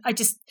 I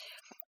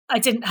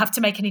didn't have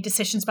to make any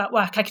decisions about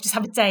work. I could just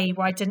have a day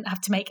where I didn't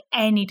have to make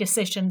any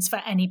decisions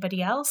for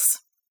anybody else.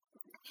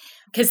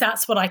 Because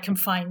that's what I can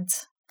find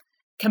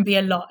can be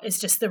a lot, is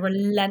just the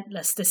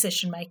relentless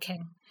decision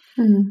making.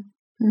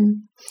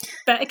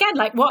 But again,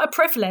 like, what a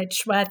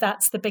privilege where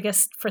that's the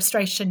biggest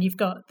frustration you've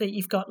got, that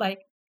you've got like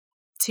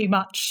too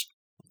much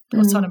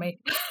autonomy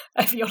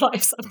over your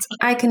life sometimes.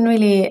 I can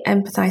really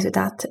empathize with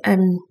that,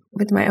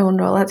 with my own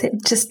role.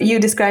 Just you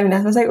describing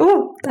that, I was like,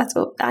 oh, that's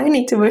what I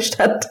need to wish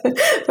that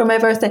for my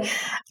birthday.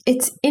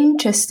 It's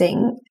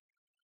interesting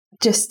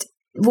just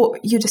what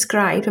you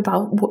described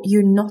about what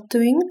you're not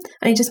doing,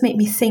 and it just made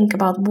me think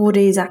about what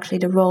is actually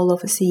the role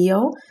of a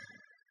CEO.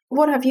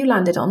 What have you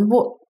landed on?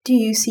 What do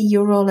you see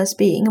your role as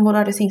being, and what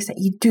are the things that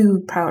you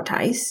do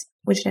prioritize,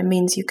 which then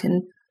means you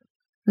can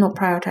not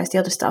prioritize the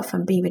other stuff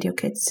and be with your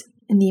kids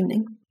in the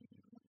evening?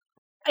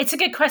 It's a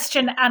good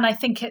question, and I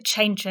think it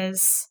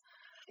changes.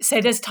 So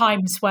there's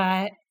times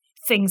where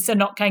things are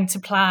not going to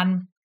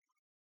plan,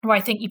 where I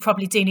think you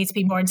probably do need to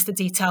be more into the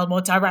detail, more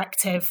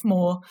directive,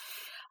 more.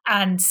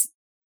 And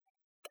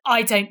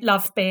I don't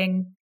love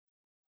being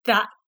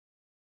that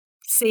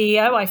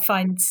CEO. I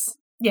find,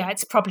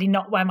 it's probably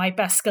not where my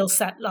best skill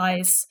set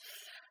lies.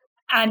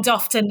 And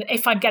often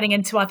if I'm getting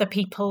into other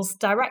people's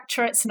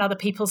directorates and other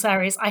people's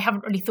areas, I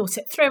haven't really thought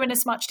it through in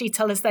as much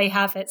detail as they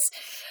have.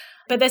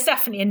 But there's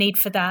definitely a need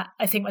for that,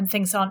 I think, when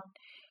things aren't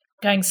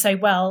going so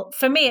well.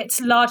 For me, it's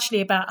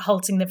largely about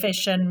holding the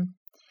vision,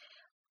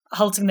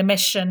 holding the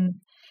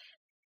mission,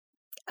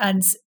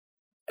 and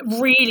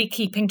really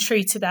keeping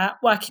true to that,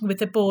 working with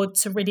the board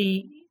to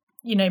really,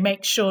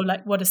 make sure,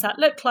 like, what does that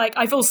look like?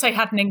 I've also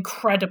had an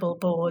incredible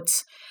board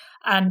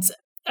and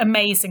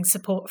amazing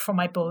support from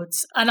my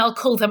boards, and I'll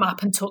call them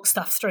up and talk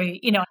stuff through.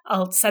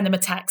 I'll send them a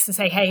text and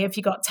say, hey, have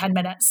you got 10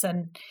 minutes?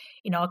 And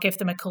I'll give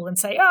them a call and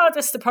say, oh,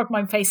 this is the problem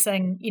I'm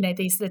facing,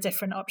 these are the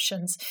different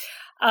options.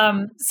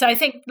 So I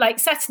think, like,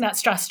 setting that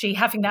strategy,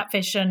 having that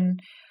vision,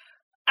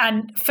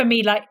 and for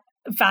me, like,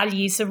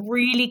 values are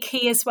really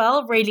key as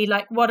well. Really,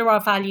 like, what are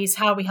our values?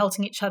 How are we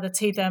holding each other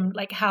to them?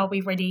 Like, how are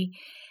we really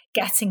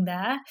getting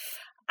there?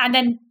 And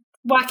then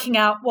working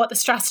out what the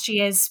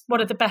strategy is, what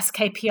are the best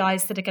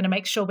KPIs that are going to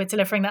make sure we're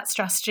delivering that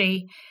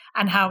strategy,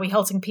 and how are we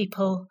holding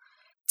people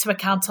to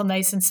account on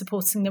those and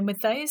supporting them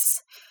with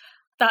those.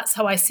 That's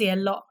how I see a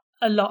lot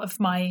of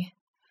my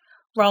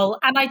role.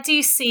 And I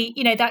do see,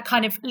 that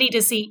kind of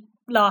leaders eat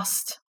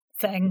last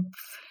thing,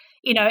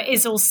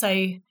 is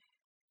also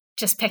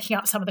just picking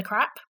up some of the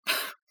crap.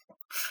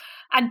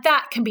 And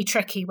that can be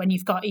tricky when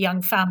you've got a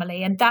young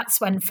family. And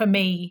that's when, for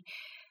me,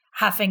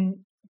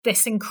 having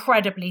this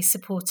incredibly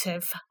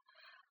supportive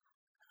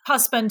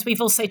husband, we've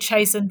also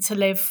chosen to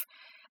live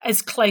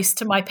as close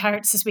to my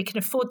parents as we can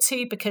afford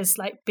to, because,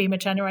 like, Boomer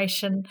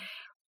generation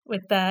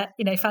with their,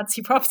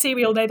 fancy property,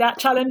 we all know that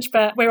challenge,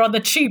 but we're on the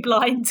tube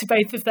line to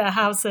both of their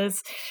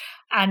houses.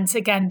 And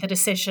again, the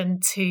decision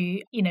to,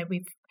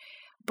 we've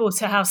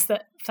bought a house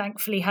that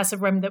thankfully has a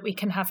room that we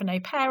can have an au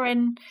pair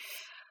in.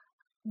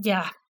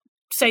 Yeah.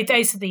 So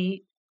those are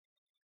the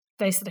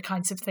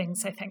kinds of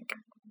things, I think.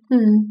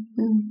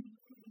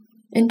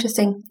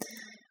 Interesting.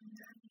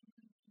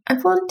 I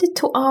wanted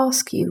to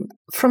ask you,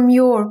 from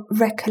your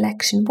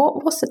recollection,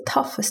 what was the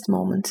toughest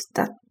moment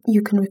that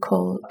you can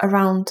recall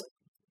around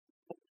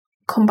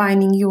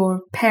combining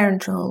your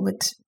parent role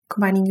with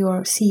combining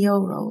your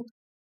CEO role?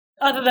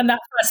 Other than that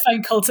first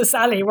phone call to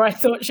Sally where I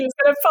thought she was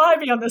going to fire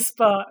me on the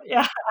spot.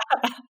 Yeah.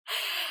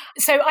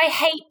 So I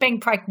hate being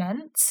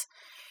pregnant.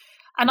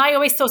 And I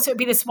always thought it would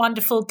be this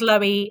wonderful,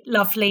 glowy,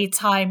 lovely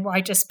time where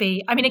I just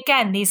be,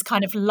 again, these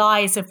kind of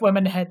lies of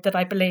womanhood that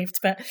I believed.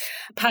 But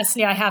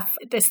personally, I have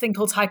this thing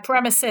called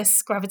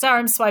hyperemesis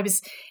gravidarum. So I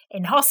was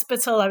in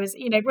hospital. I was,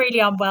 really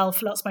unwell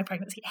for lots of my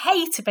pregnancy.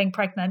 Hated being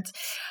pregnant.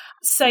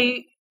 So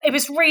it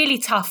was really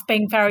tough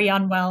being very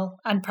unwell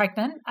and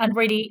pregnant. And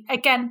really,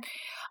 again,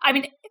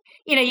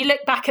 you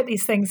look back at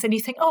these things and you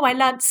think, oh, I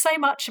learned so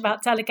much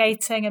about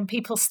delegating and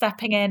people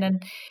stepping in.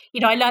 And,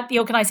 I learned the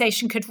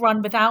organisation could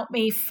run without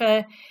me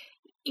for,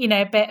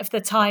 a bit of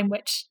the time,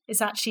 which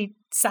is actually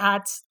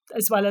sad,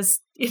 as well as,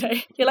 you're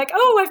like,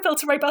 oh, I've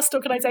built a robust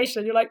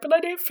organisation. You're like, but I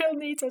don't feel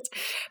needed.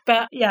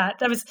 But yeah,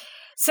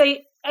 so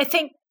I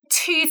think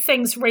two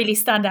things really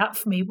stand out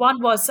for me.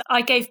 One was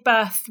I gave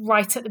birth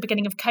right at the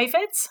beginning of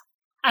COVID,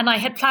 and I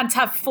had planned to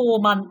have 4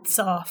 months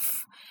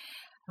off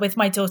with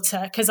my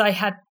daughter because I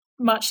had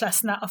much less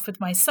than that off with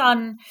my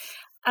son.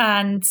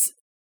 And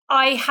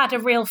I had a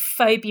real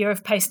phobia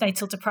of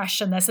postnatal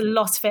depression. There's a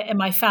lot of it in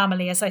my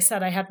family. As I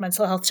said, I had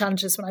mental health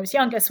challenges when I was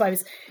younger. So I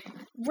was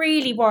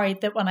really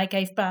worried that when I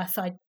gave birth,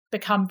 I'd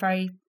become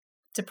very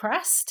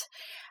depressed.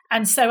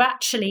 And so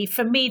actually,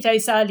 for me,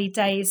 those early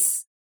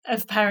days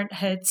of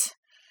parenthood,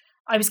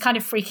 I was kind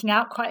of freaking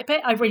out quite a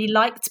bit. I really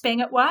liked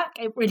being at work.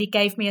 It really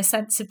gave me a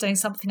sense of doing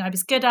something I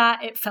was good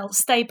at. It felt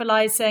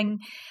stabilizing.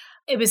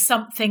 It was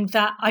something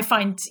that I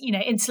find,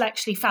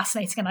 intellectually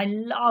fascinating, and I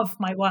love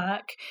my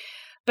work.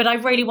 But I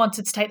really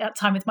wanted to take that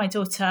time with my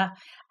daughter.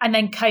 And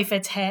then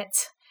COVID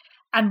hit.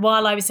 And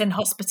while I was in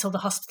hospital, the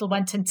hospital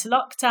went into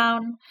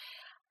lockdown.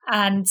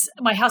 And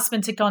my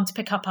husband had gone to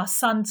pick up our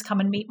son to come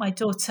and meet my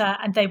daughter,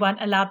 and they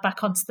weren't allowed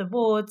back onto the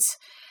ward.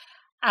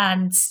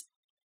 And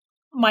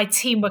my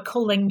team were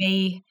calling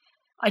me.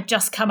 I'd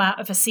just come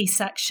out of a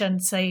C-section,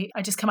 so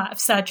I just come out of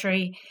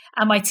surgery,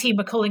 and my team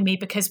were calling me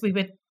because we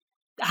were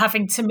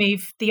having to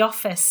move the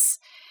office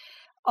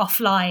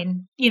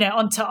offline,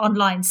 onto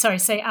online, so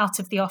out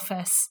of the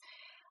office.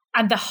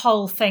 And the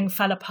whole thing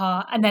fell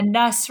apart. And then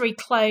nursery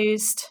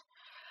closed.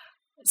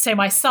 So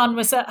my son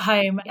was at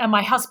home and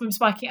my husband was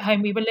working at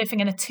home. We were living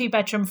in a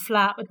 2-bedroom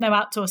flat with no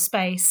outdoor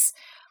space.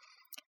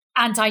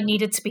 And I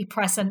needed to be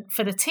present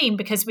for the team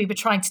because we were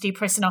trying to do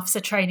prison officer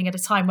training at a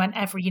time when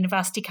every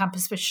university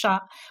campus was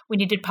shut. We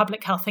needed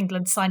Public Health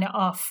England to sign it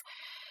off.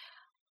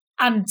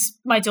 And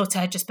my daughter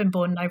had just been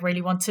born and I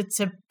really wanted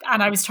to,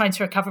 and I was trying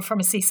to recover from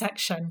a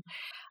C-section.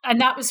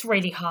 And that was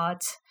really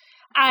hard.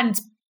 And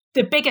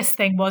the biggest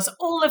thing was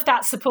all of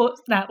that support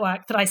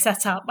network that I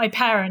set up, my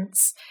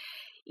parents,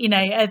 we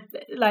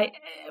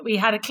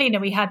had a cleaner,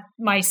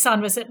 my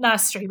son was at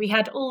nursery, we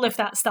had all of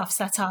that stuff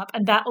set up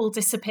and that all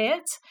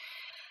disappeared.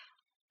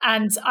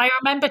 And I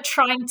remember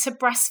trying to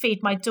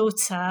breastfeed my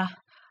daughter.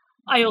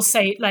 I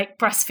also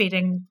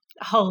breastfeeding,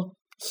 a whole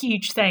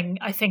huge thing,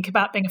 I think,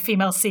 about being a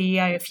female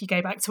CEO, if you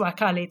go back to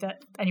work early,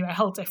 a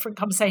whole different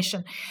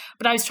conversation.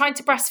 But I was trying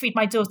to breastfeed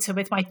my daughter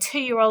with my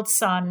 2-year-old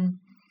son.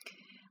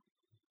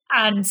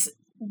 And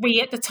we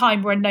at the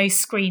time were a no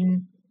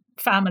screen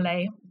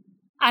family.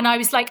 And I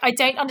was like, I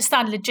don't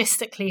understand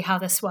logistically how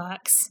this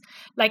works.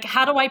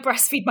 How do I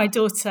breastfeed my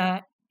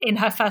daughter in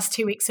her first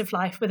 2 weeks of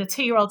life with a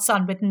 2-year-old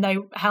son with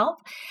no help?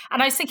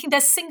 And I was thinking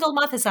there's single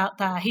mothers out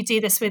there who do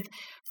this with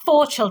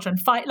 4 children,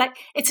 5,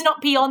 it's not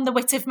beyond the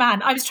wit of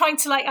man. I was trying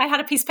to I had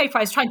a piece of paper,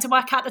 I was trying to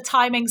work out the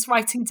timings,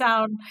 writing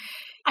down.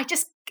 I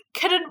just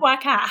couldn't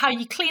work out how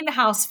you clean the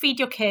house, feed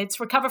your kids,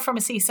 recover from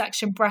a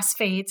C-section,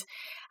 breastfeed,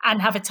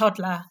 and have a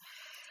toddler.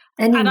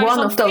 Any one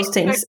of those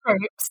things.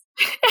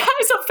 I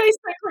was on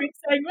Facebook groups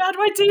saying, how do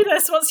I do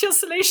this? What's your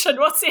solution?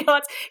 What's the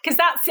odds? Because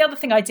that's the other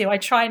thing I do.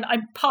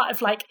 I'm part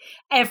of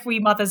every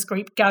mother's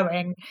group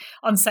going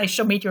on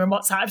social media and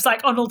WhatsApp. I was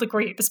on all the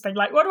groups being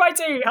what do I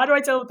do? How do I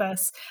deal with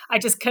this? I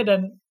just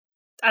couldn't.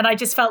 And I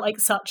just felt like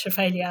such a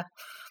failure.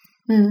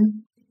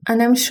 And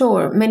I'm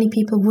sure many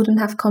people wouldn't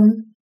have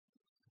come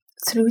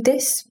through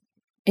this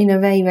in a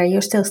way where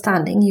you're still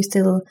standing, you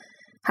still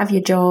have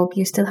your job,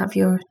 you still have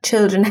your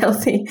children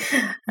healthy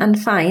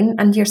and fine,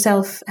 and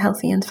yourself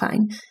healthy and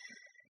fine.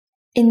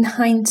 In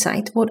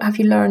hindsight, what have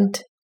you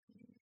learned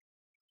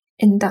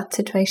in that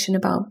situation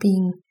about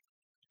being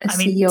a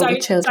CEO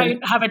with children?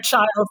 Don't have a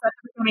child at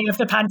the beginning of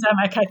the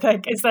pandemic, I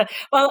think, is that.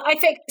 Well, I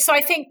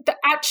think that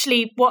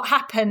actually what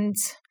happened,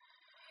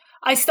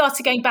 I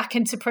started going back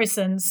into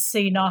prisons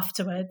soon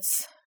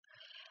afterwards.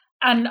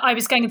 And I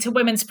was going into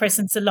women's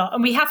prisons a lot.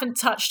 And we haven't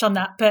touched on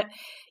that, but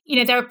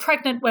there are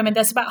pregnant women.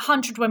 There's about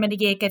 100 women a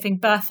year giving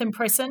birth in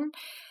prison.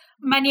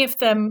 Many of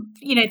them,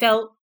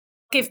 they'll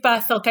give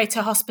birth, they'll go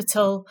to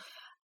hospital.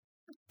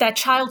 Their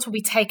child will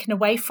be taken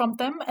away from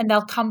them and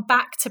they'll come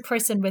back to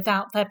prison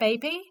without their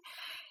baby.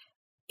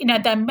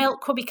 Their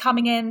milk will be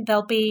coming in.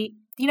 There'll be,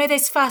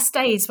 those first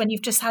days when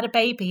you've just had a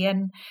baby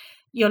and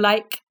you're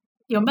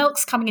your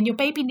milk's coming in, your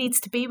baby needs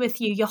to be with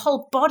you. Your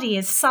whole body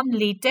is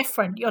suddenly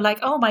different. You're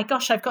oh my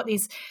gosh, I've got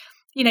these,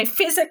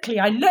 physically,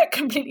 I look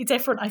completely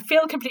different. I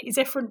feel completely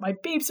different. My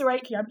boobs are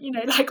aching. I'm,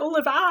 all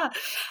of that.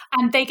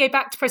 And they go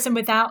back to prison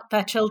without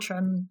their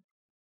children.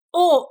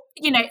 Or,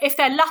 if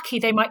they're lucky,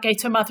 they might go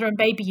to a mother and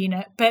baby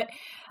unit. But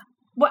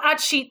what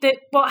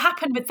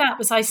happened with that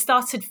was I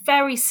started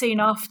very soon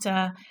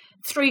after,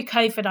 through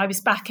COVID, I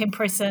was back in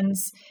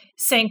prisons,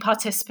 seeing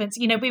participants.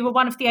 We were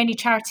one of the only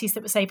charities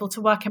that was able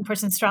to work in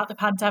prisons throughout the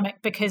pandemic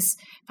because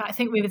I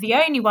think we were the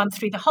only one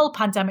through the whole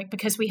pandemic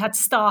because we had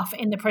staff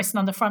in the prison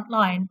on the front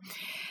line.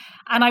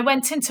 And I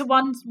went into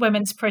one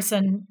women's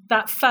prison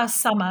that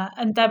first summer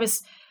and there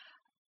was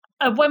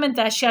a woman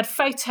there. She had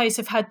photos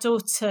of her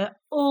daughter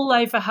all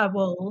over her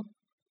wall.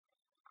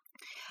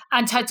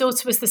 And her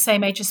daughter was the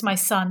same age as my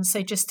son,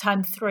 so just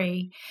turned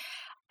 3.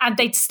 And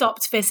they'd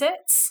stopped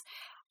visits.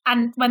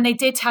 And when they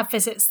did have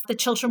visits, the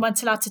children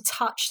weren't allowed to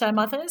touch their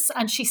mothers.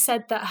 And she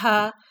said that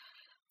her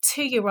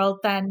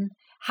 2-year-old then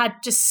had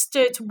just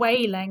stood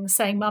wailing,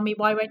 saying, "Mummy,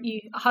 why won't you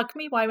hug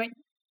me? Why won't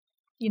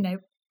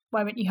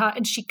you hug?"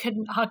 And she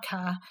couldn't hug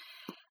her.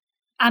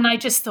 And I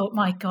just thought,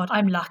 my God,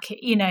 I'm lucky,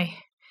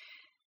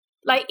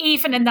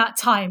 even in that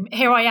time,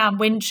 here I am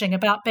whinging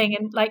about being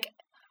in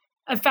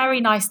a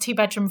very nice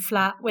 2-bedroom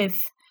flat with,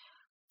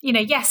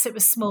 yes, it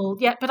was small.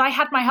 Yeah, but I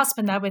had my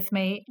husband there with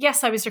me.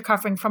 Yes, I was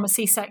recovering from a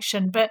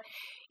C-section, but,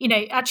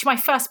 actually my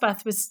first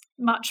birth was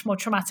much more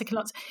traumatic.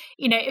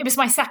 It was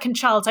my second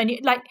child. I knew,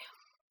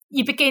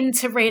 you begin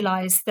to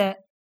realize that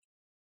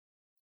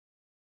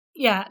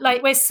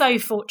like we're so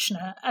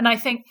fortunate. And I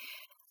think,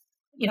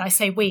 I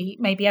say we,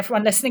 maybe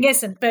everyone listening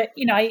isn't, but,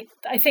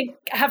 I think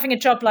having a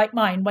job like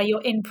mine where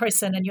you're in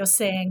prison and you're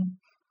seeing,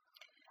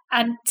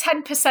 and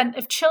 10%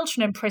 of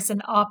children in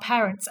prison are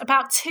parents,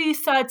 about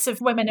 2/3 of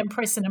women in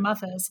prison are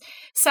mothers,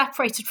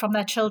 separated from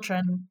their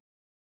children,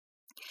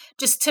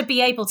 just to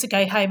be able to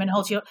go home and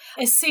hold your,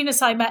 as soon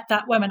as I met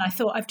that woman, I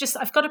thought,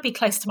 I've got to be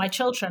close to my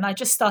children. I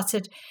just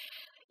started,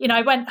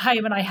 I went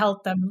home and I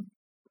held them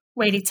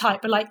really tight,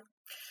 but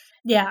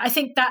I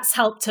think that's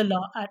helped a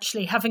lot,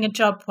 actually, having a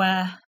job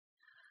where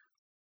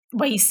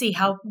you see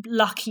how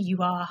lucky you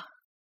are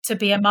to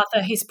be a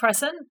mother who's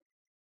present,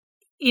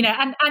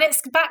 and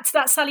it's back to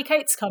that Sally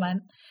Coates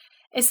comment.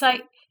 It's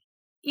like,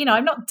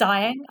 I'm not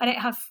dying. I don't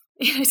have,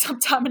 some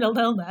terminal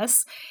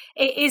illness.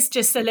 It is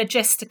just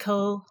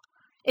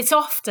it's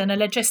often a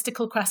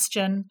logistical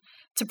question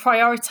to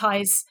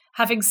prioritize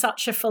having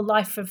such a full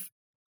life of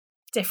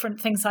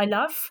different things I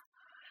love.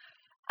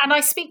 And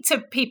I speak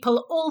to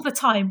people all the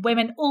time,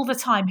 women all the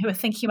time, who are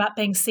thinking about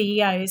being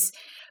CEOs,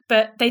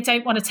 but they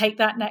don't want to take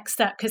that next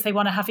step because they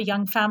want to have a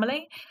young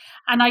family.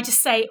 And I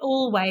just say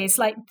always,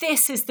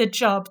 this is the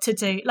job to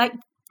do.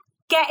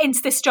 Get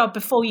into this job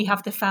before you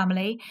have the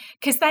family,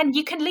 because then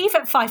you can leave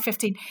at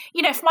 5:15.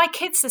 If my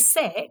kids are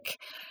sick,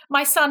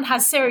 my son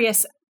has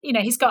serious,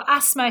 he's got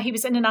asthma. He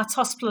was in and out of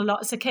hospital a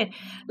lot as a kid.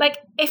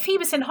 If he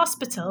was in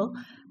hospital,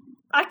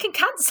 I can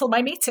cancel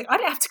my meeting. I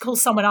don't have to call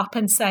someone up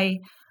and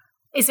say,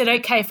 is it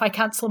okay if I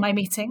cancel my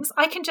meetings?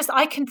 I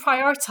can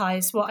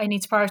prioritize what I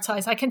need to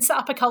prioritize. I can set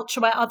up a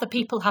culture where other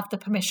people have the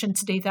permission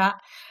to do that.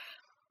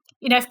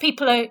 If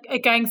people are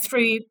going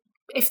through,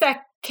 if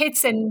their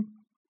kid's in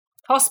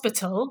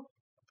hospital,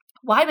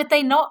 why would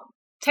they not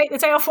take the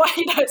day off?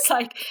 It's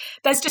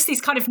there's just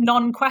these kind of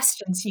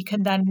non-questions you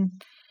can then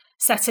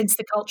set into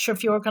the culture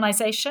of your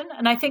organization.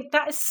 And I think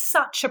that is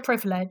such a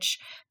privilege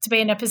to be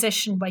in a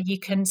position where you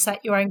can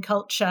set your own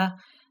culture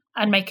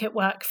and make it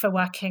work for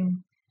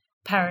working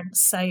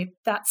parents. So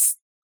that's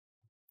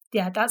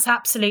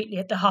absolutely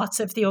at the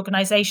heart of the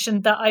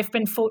organization that I've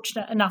been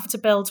fortunate enough to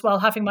build while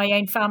having my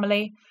own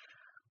family,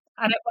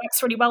 and it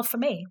works really well for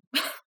me.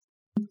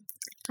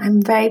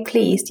 I'm very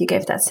pleased you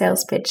gave that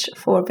sales pitch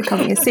for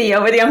becoming a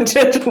CEO with young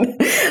children.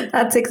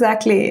 That's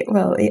exactly,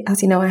 well,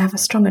 as you know, I have a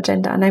strong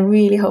agenda, and I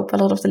really hope a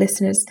lot of the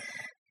listeners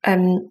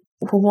who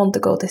want to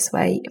go this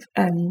way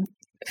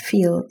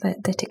feel that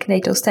they're taking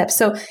those steps.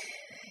 So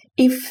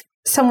if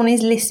someone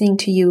is listening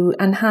to you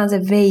and has a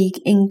vague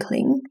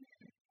inkling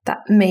that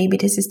maybe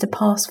this is the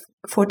path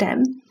for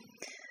them,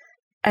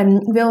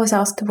 we always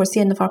ask towards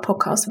the end of our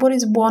podcast, what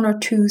is one or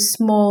two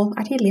small,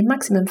 ideally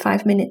maximum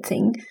 5-minute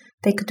thing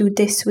they could do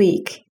this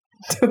week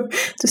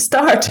to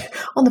start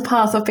on the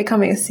path of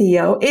becoming a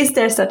CEO? Is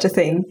there such a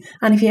thing?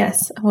 And if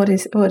yes, what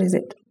is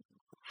it?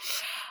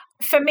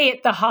 For me,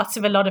 at the heart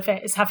of a lot of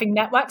it is having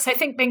networks. I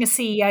think being a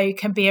CEO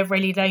can be a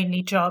really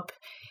lonely job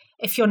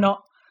if you're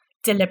not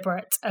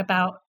deliberate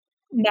about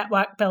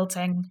network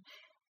building.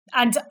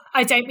 And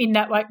I don't mean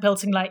network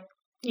building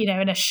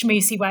in a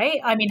schmoozy way.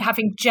 I mean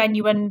having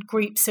genuine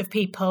groups of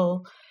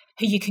people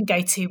who you can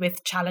go to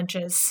with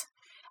challenges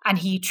and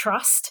who you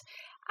trust,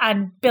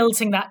 and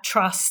building that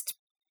trust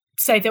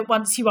so that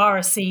once you are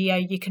a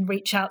CEO, you can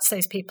reach out to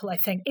those people, I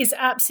think is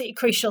absolutely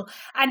crucial.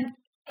 And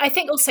I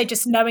think also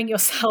just knowing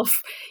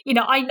yourself,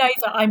 I know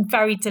that I'm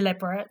very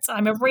deliberate.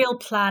 I'm a real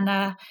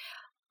planner.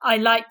 I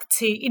like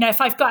to,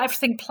 if I've got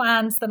everything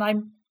planned, then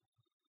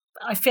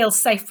I feel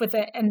safe with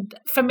it. And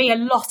for me, a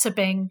lot of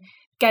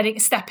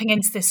stepping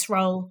into this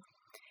role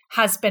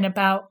has been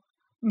about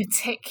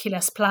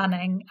meticulous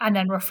planning and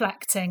then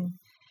reflecting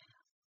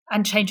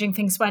and changing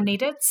things where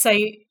needed. So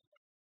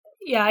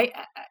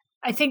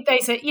I think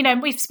those are,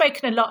 we've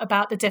spoken a lot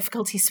about the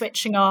difficulty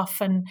switching off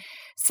and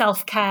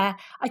self-care.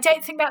 I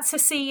don't think that's a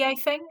CEO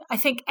thing. I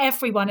think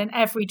everyone in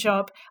every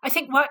job, I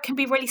think work can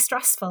be really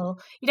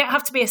stressful. You don't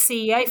have to be a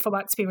CEO for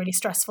work to be really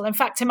stressful. In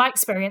fact, in my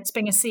experience,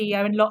 being a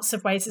CEO in lots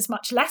of ways is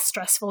much less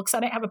stressful because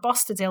I don't have a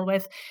boss to deal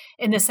with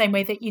in the same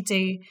way that you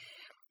do.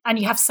 And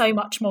you have so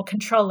much more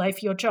control over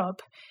your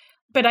job.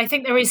 But I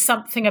think there is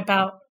something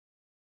about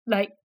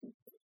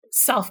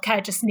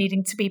self-care just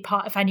needing to be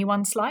part of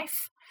anyone's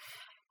life.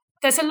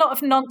 There's a lot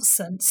of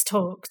nonsense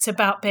talked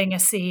about being a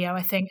CEO,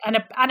 I think,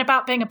 and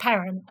about being a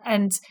parent,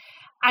 and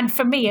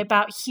for me,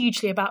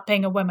 hugely about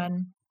being a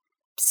woman.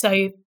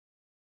 So,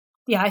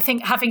 I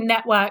think having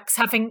networks,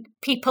 having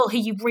people who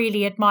you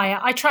really admire.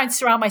 I try and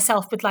surround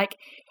myself with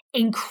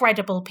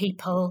incredible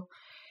people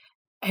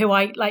who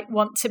I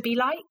want to be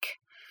like,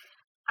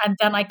 and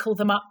then I call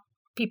them up.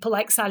 People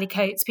like Sally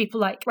Coates, people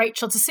like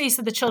Rachel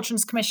D'Souza, the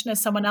Children's Commissioner,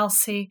 someone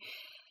else who,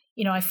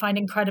 I find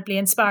incredibly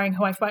inspiring,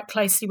 who I've worked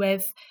closely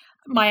with.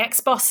 My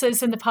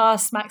ex-bosses in the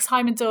past, Max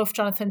Heimendorf,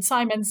 Jonathan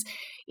Simons,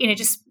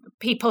 just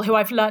people who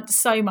I've learned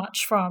so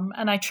much from.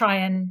 And I try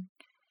and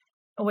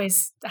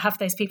always have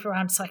those people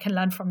around so I can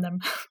learn from them.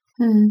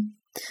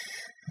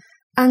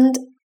 And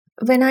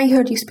when I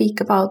heard you speak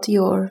about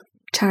your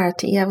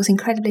charity, I was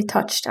incredibly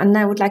touched. And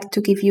I would like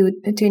to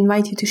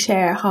invite you to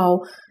share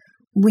how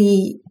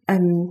we,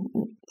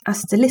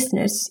 as the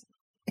listeners,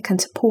 can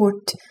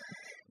support?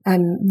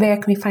 Where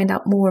can we find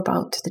out more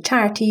about the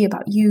charity,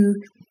 about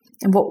you?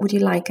 And what would you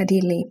like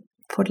ideally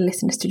for the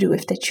listeners to do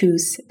if they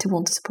choose to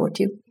want to support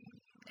you?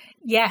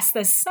 Yes,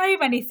 there's so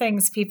many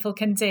things people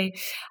can do.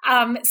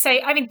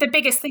 The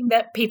biggest thing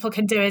that people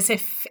can do is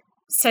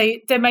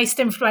the most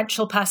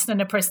influential person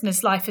in a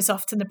prisoner's life is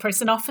often the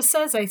prison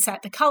officer. They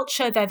set the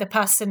culture. They're the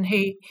person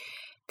who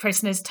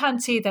prisoners turn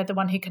to. They're the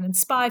one who can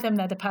inspire them.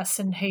 They're the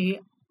person who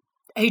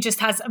just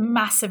has a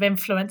massive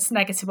influence,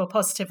 negative or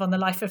positive, on the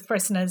life of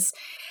prisoners.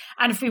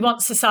 And if we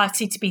want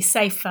society to be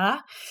safer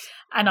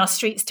and our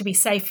streets to be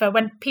safer,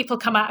 when people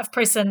come out of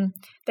prison,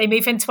 they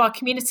move into our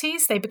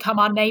communities, they become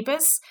our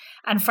neighbours.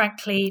 And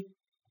frankly,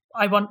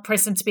 I want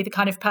prison to be the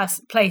kind of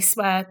place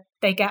where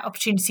they get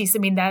opportunities that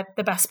mean they're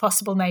the best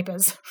possible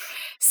neighbours.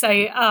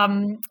 So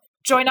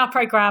join our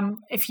programme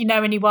if you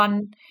know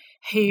anyone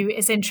who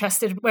is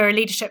interested. We're a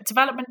leadership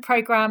development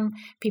programme.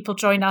 People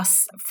join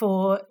us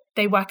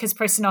they work as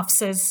prison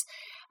officers.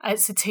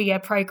 It's a 2-year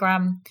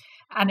programme.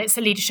 And it's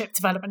a leadership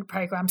development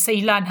programme. So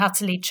you learn how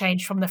to lead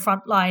change from the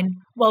front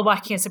line while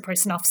working as a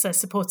prison officer,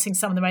 supporting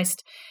some of the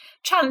most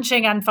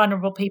challenging and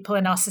vulnerable people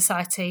in our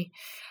society.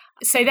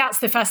 So that's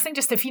the first thing.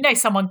 Just if you know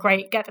someone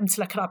great, get them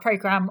to look at our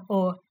programme.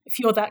 Or if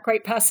you're that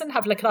great person,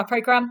 have a look at our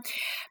programme.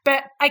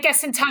 But I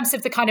guess in terms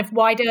of the kind of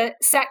wider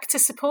sector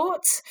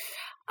support,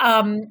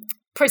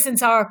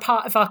 prisons are a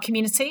part of our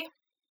community.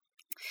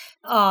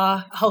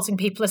 Are holding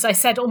people. As I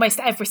said, almost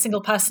every single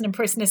person in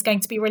prison is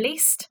going to be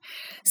released.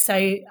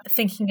 So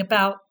thinking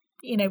about,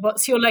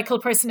 what's your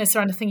local prison? Is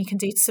there anything you can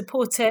do to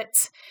support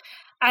it?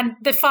 And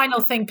the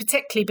final thing,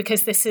 particularly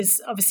because this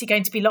is obviously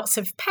going to be lots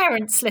of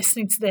parents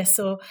listening to this,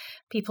 or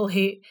people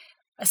who,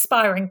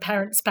 aspiring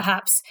parents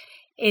perhaps,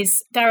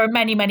 is there are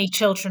many, many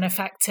children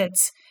affected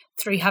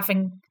through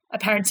having a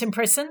parent in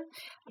prison.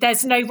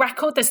 There's no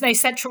record, there's no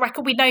central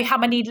record. We know how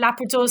many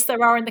Labradors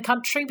there are in the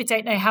country. We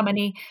don't know how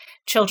many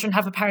children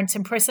have a parent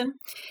in prison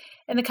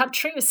in the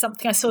country. It was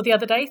something I saw the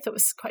other day that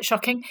was quite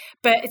shocking.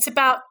 But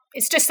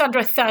it's just under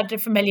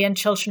 1/3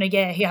 children a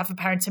year who have a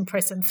parent in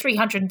prison,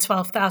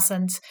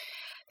 312,000.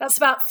 That's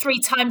about 3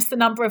 times the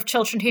number of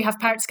children who have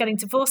parents getting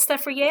divorced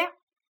every year.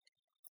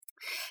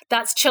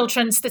 That's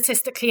children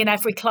statistically in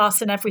every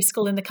class in every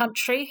school in the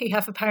country who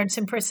have a parent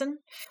in prison.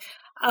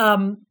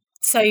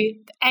 So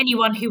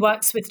anyone who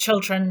works with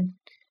children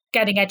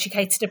getting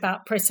educated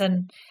about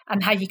prison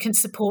and how you can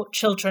support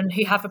children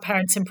who have a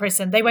parent in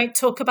prison. They won't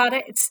talk about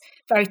it. It's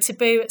very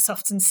taboo. It's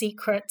often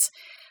secret,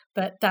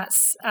 but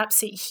that's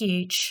absolutely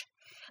huge.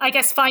 I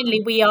guess finally,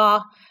 we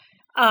are,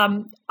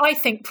 I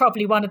think,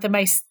 probably one of the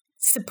most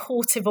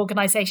supportive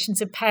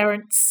organisations of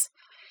parents,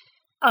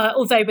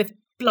 although with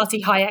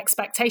bloody high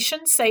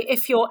expectations. So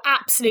if you're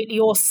absolutely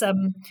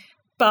awesome,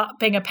 but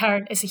being a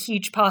parent is a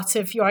huge part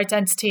of your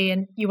identity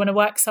and you want to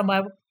work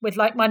somewhere with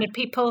like-minded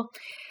people,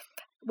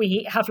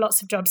 we have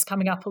lots of jobs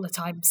coming up all the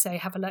time. So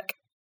have a look.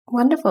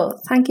 Wonderful.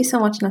 Thank you so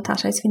much,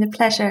 Natasha. It's been a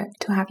pleasure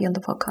to have you on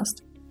the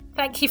podcast.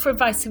 Thank you for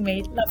inviting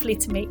me. Lovely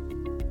to meet.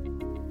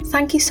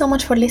 Thank you so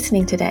much for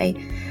listening today.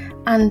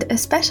 And a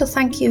special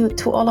thank you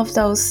to all of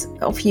those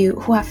of you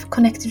who have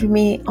connected with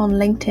me on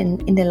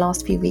LinkedIn in the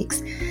last few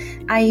weeks.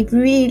 I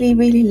really,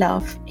 really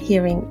love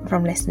hearing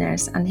from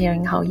listeners and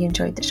hearing how you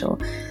enjoyed the show.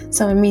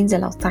 So it means a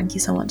lot. Thank you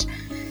so much.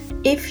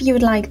 If you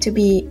would like to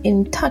be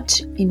in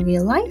touch in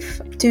real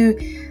life, do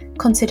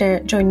consider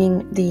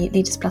joining the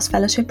Leaders Plus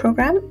Fellowship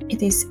Programme.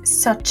 It is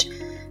such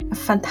a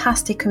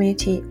fantastic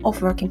community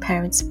of working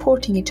parents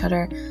supporting each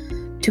other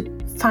to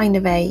find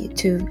a way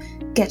to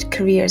get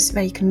careers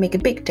where you can make a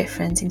big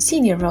difference in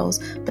senior roles,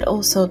 but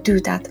also do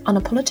that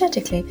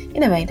unapologetically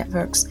in a way that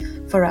works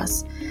for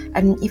us.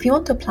 If you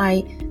want to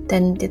apply,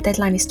 then the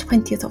deadline is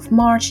 20th of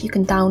March. You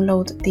can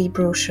download the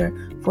brochure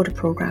for the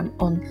program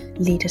on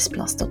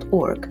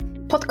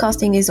leadersplus.org.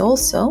 Podcasting is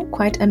also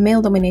quite a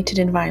male-dominated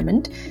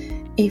environment.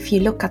 If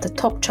you look at the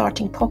top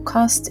charting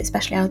podcasts,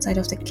 especially outside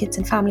of the kids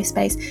and family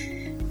space,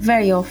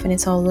 very often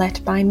it's all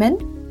led by men.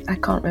 I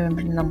can't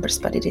remember the numbers,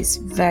 but it is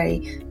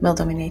very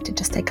male-dominated.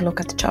 Just take a look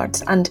at the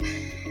charts. And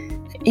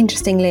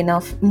interestingly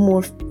enough,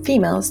 more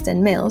females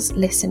than males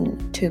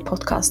listen to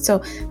podcasts.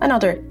 So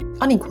another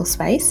unequal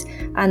space.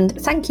 And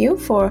thank you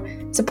for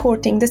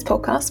supporting this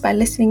podcast by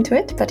listening to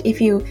it. But if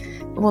you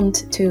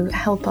want to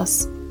help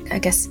us, I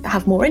guess,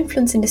 have more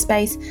influence in the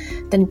space,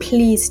 then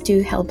please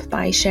do help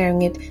by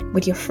sharing it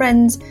with your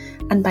friends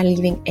and by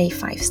leaving a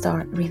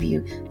 5-star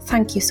review.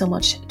 Thank you so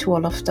much to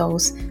all of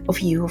those of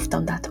you who've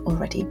done that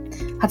already.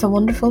 Have a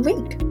wonderful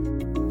week.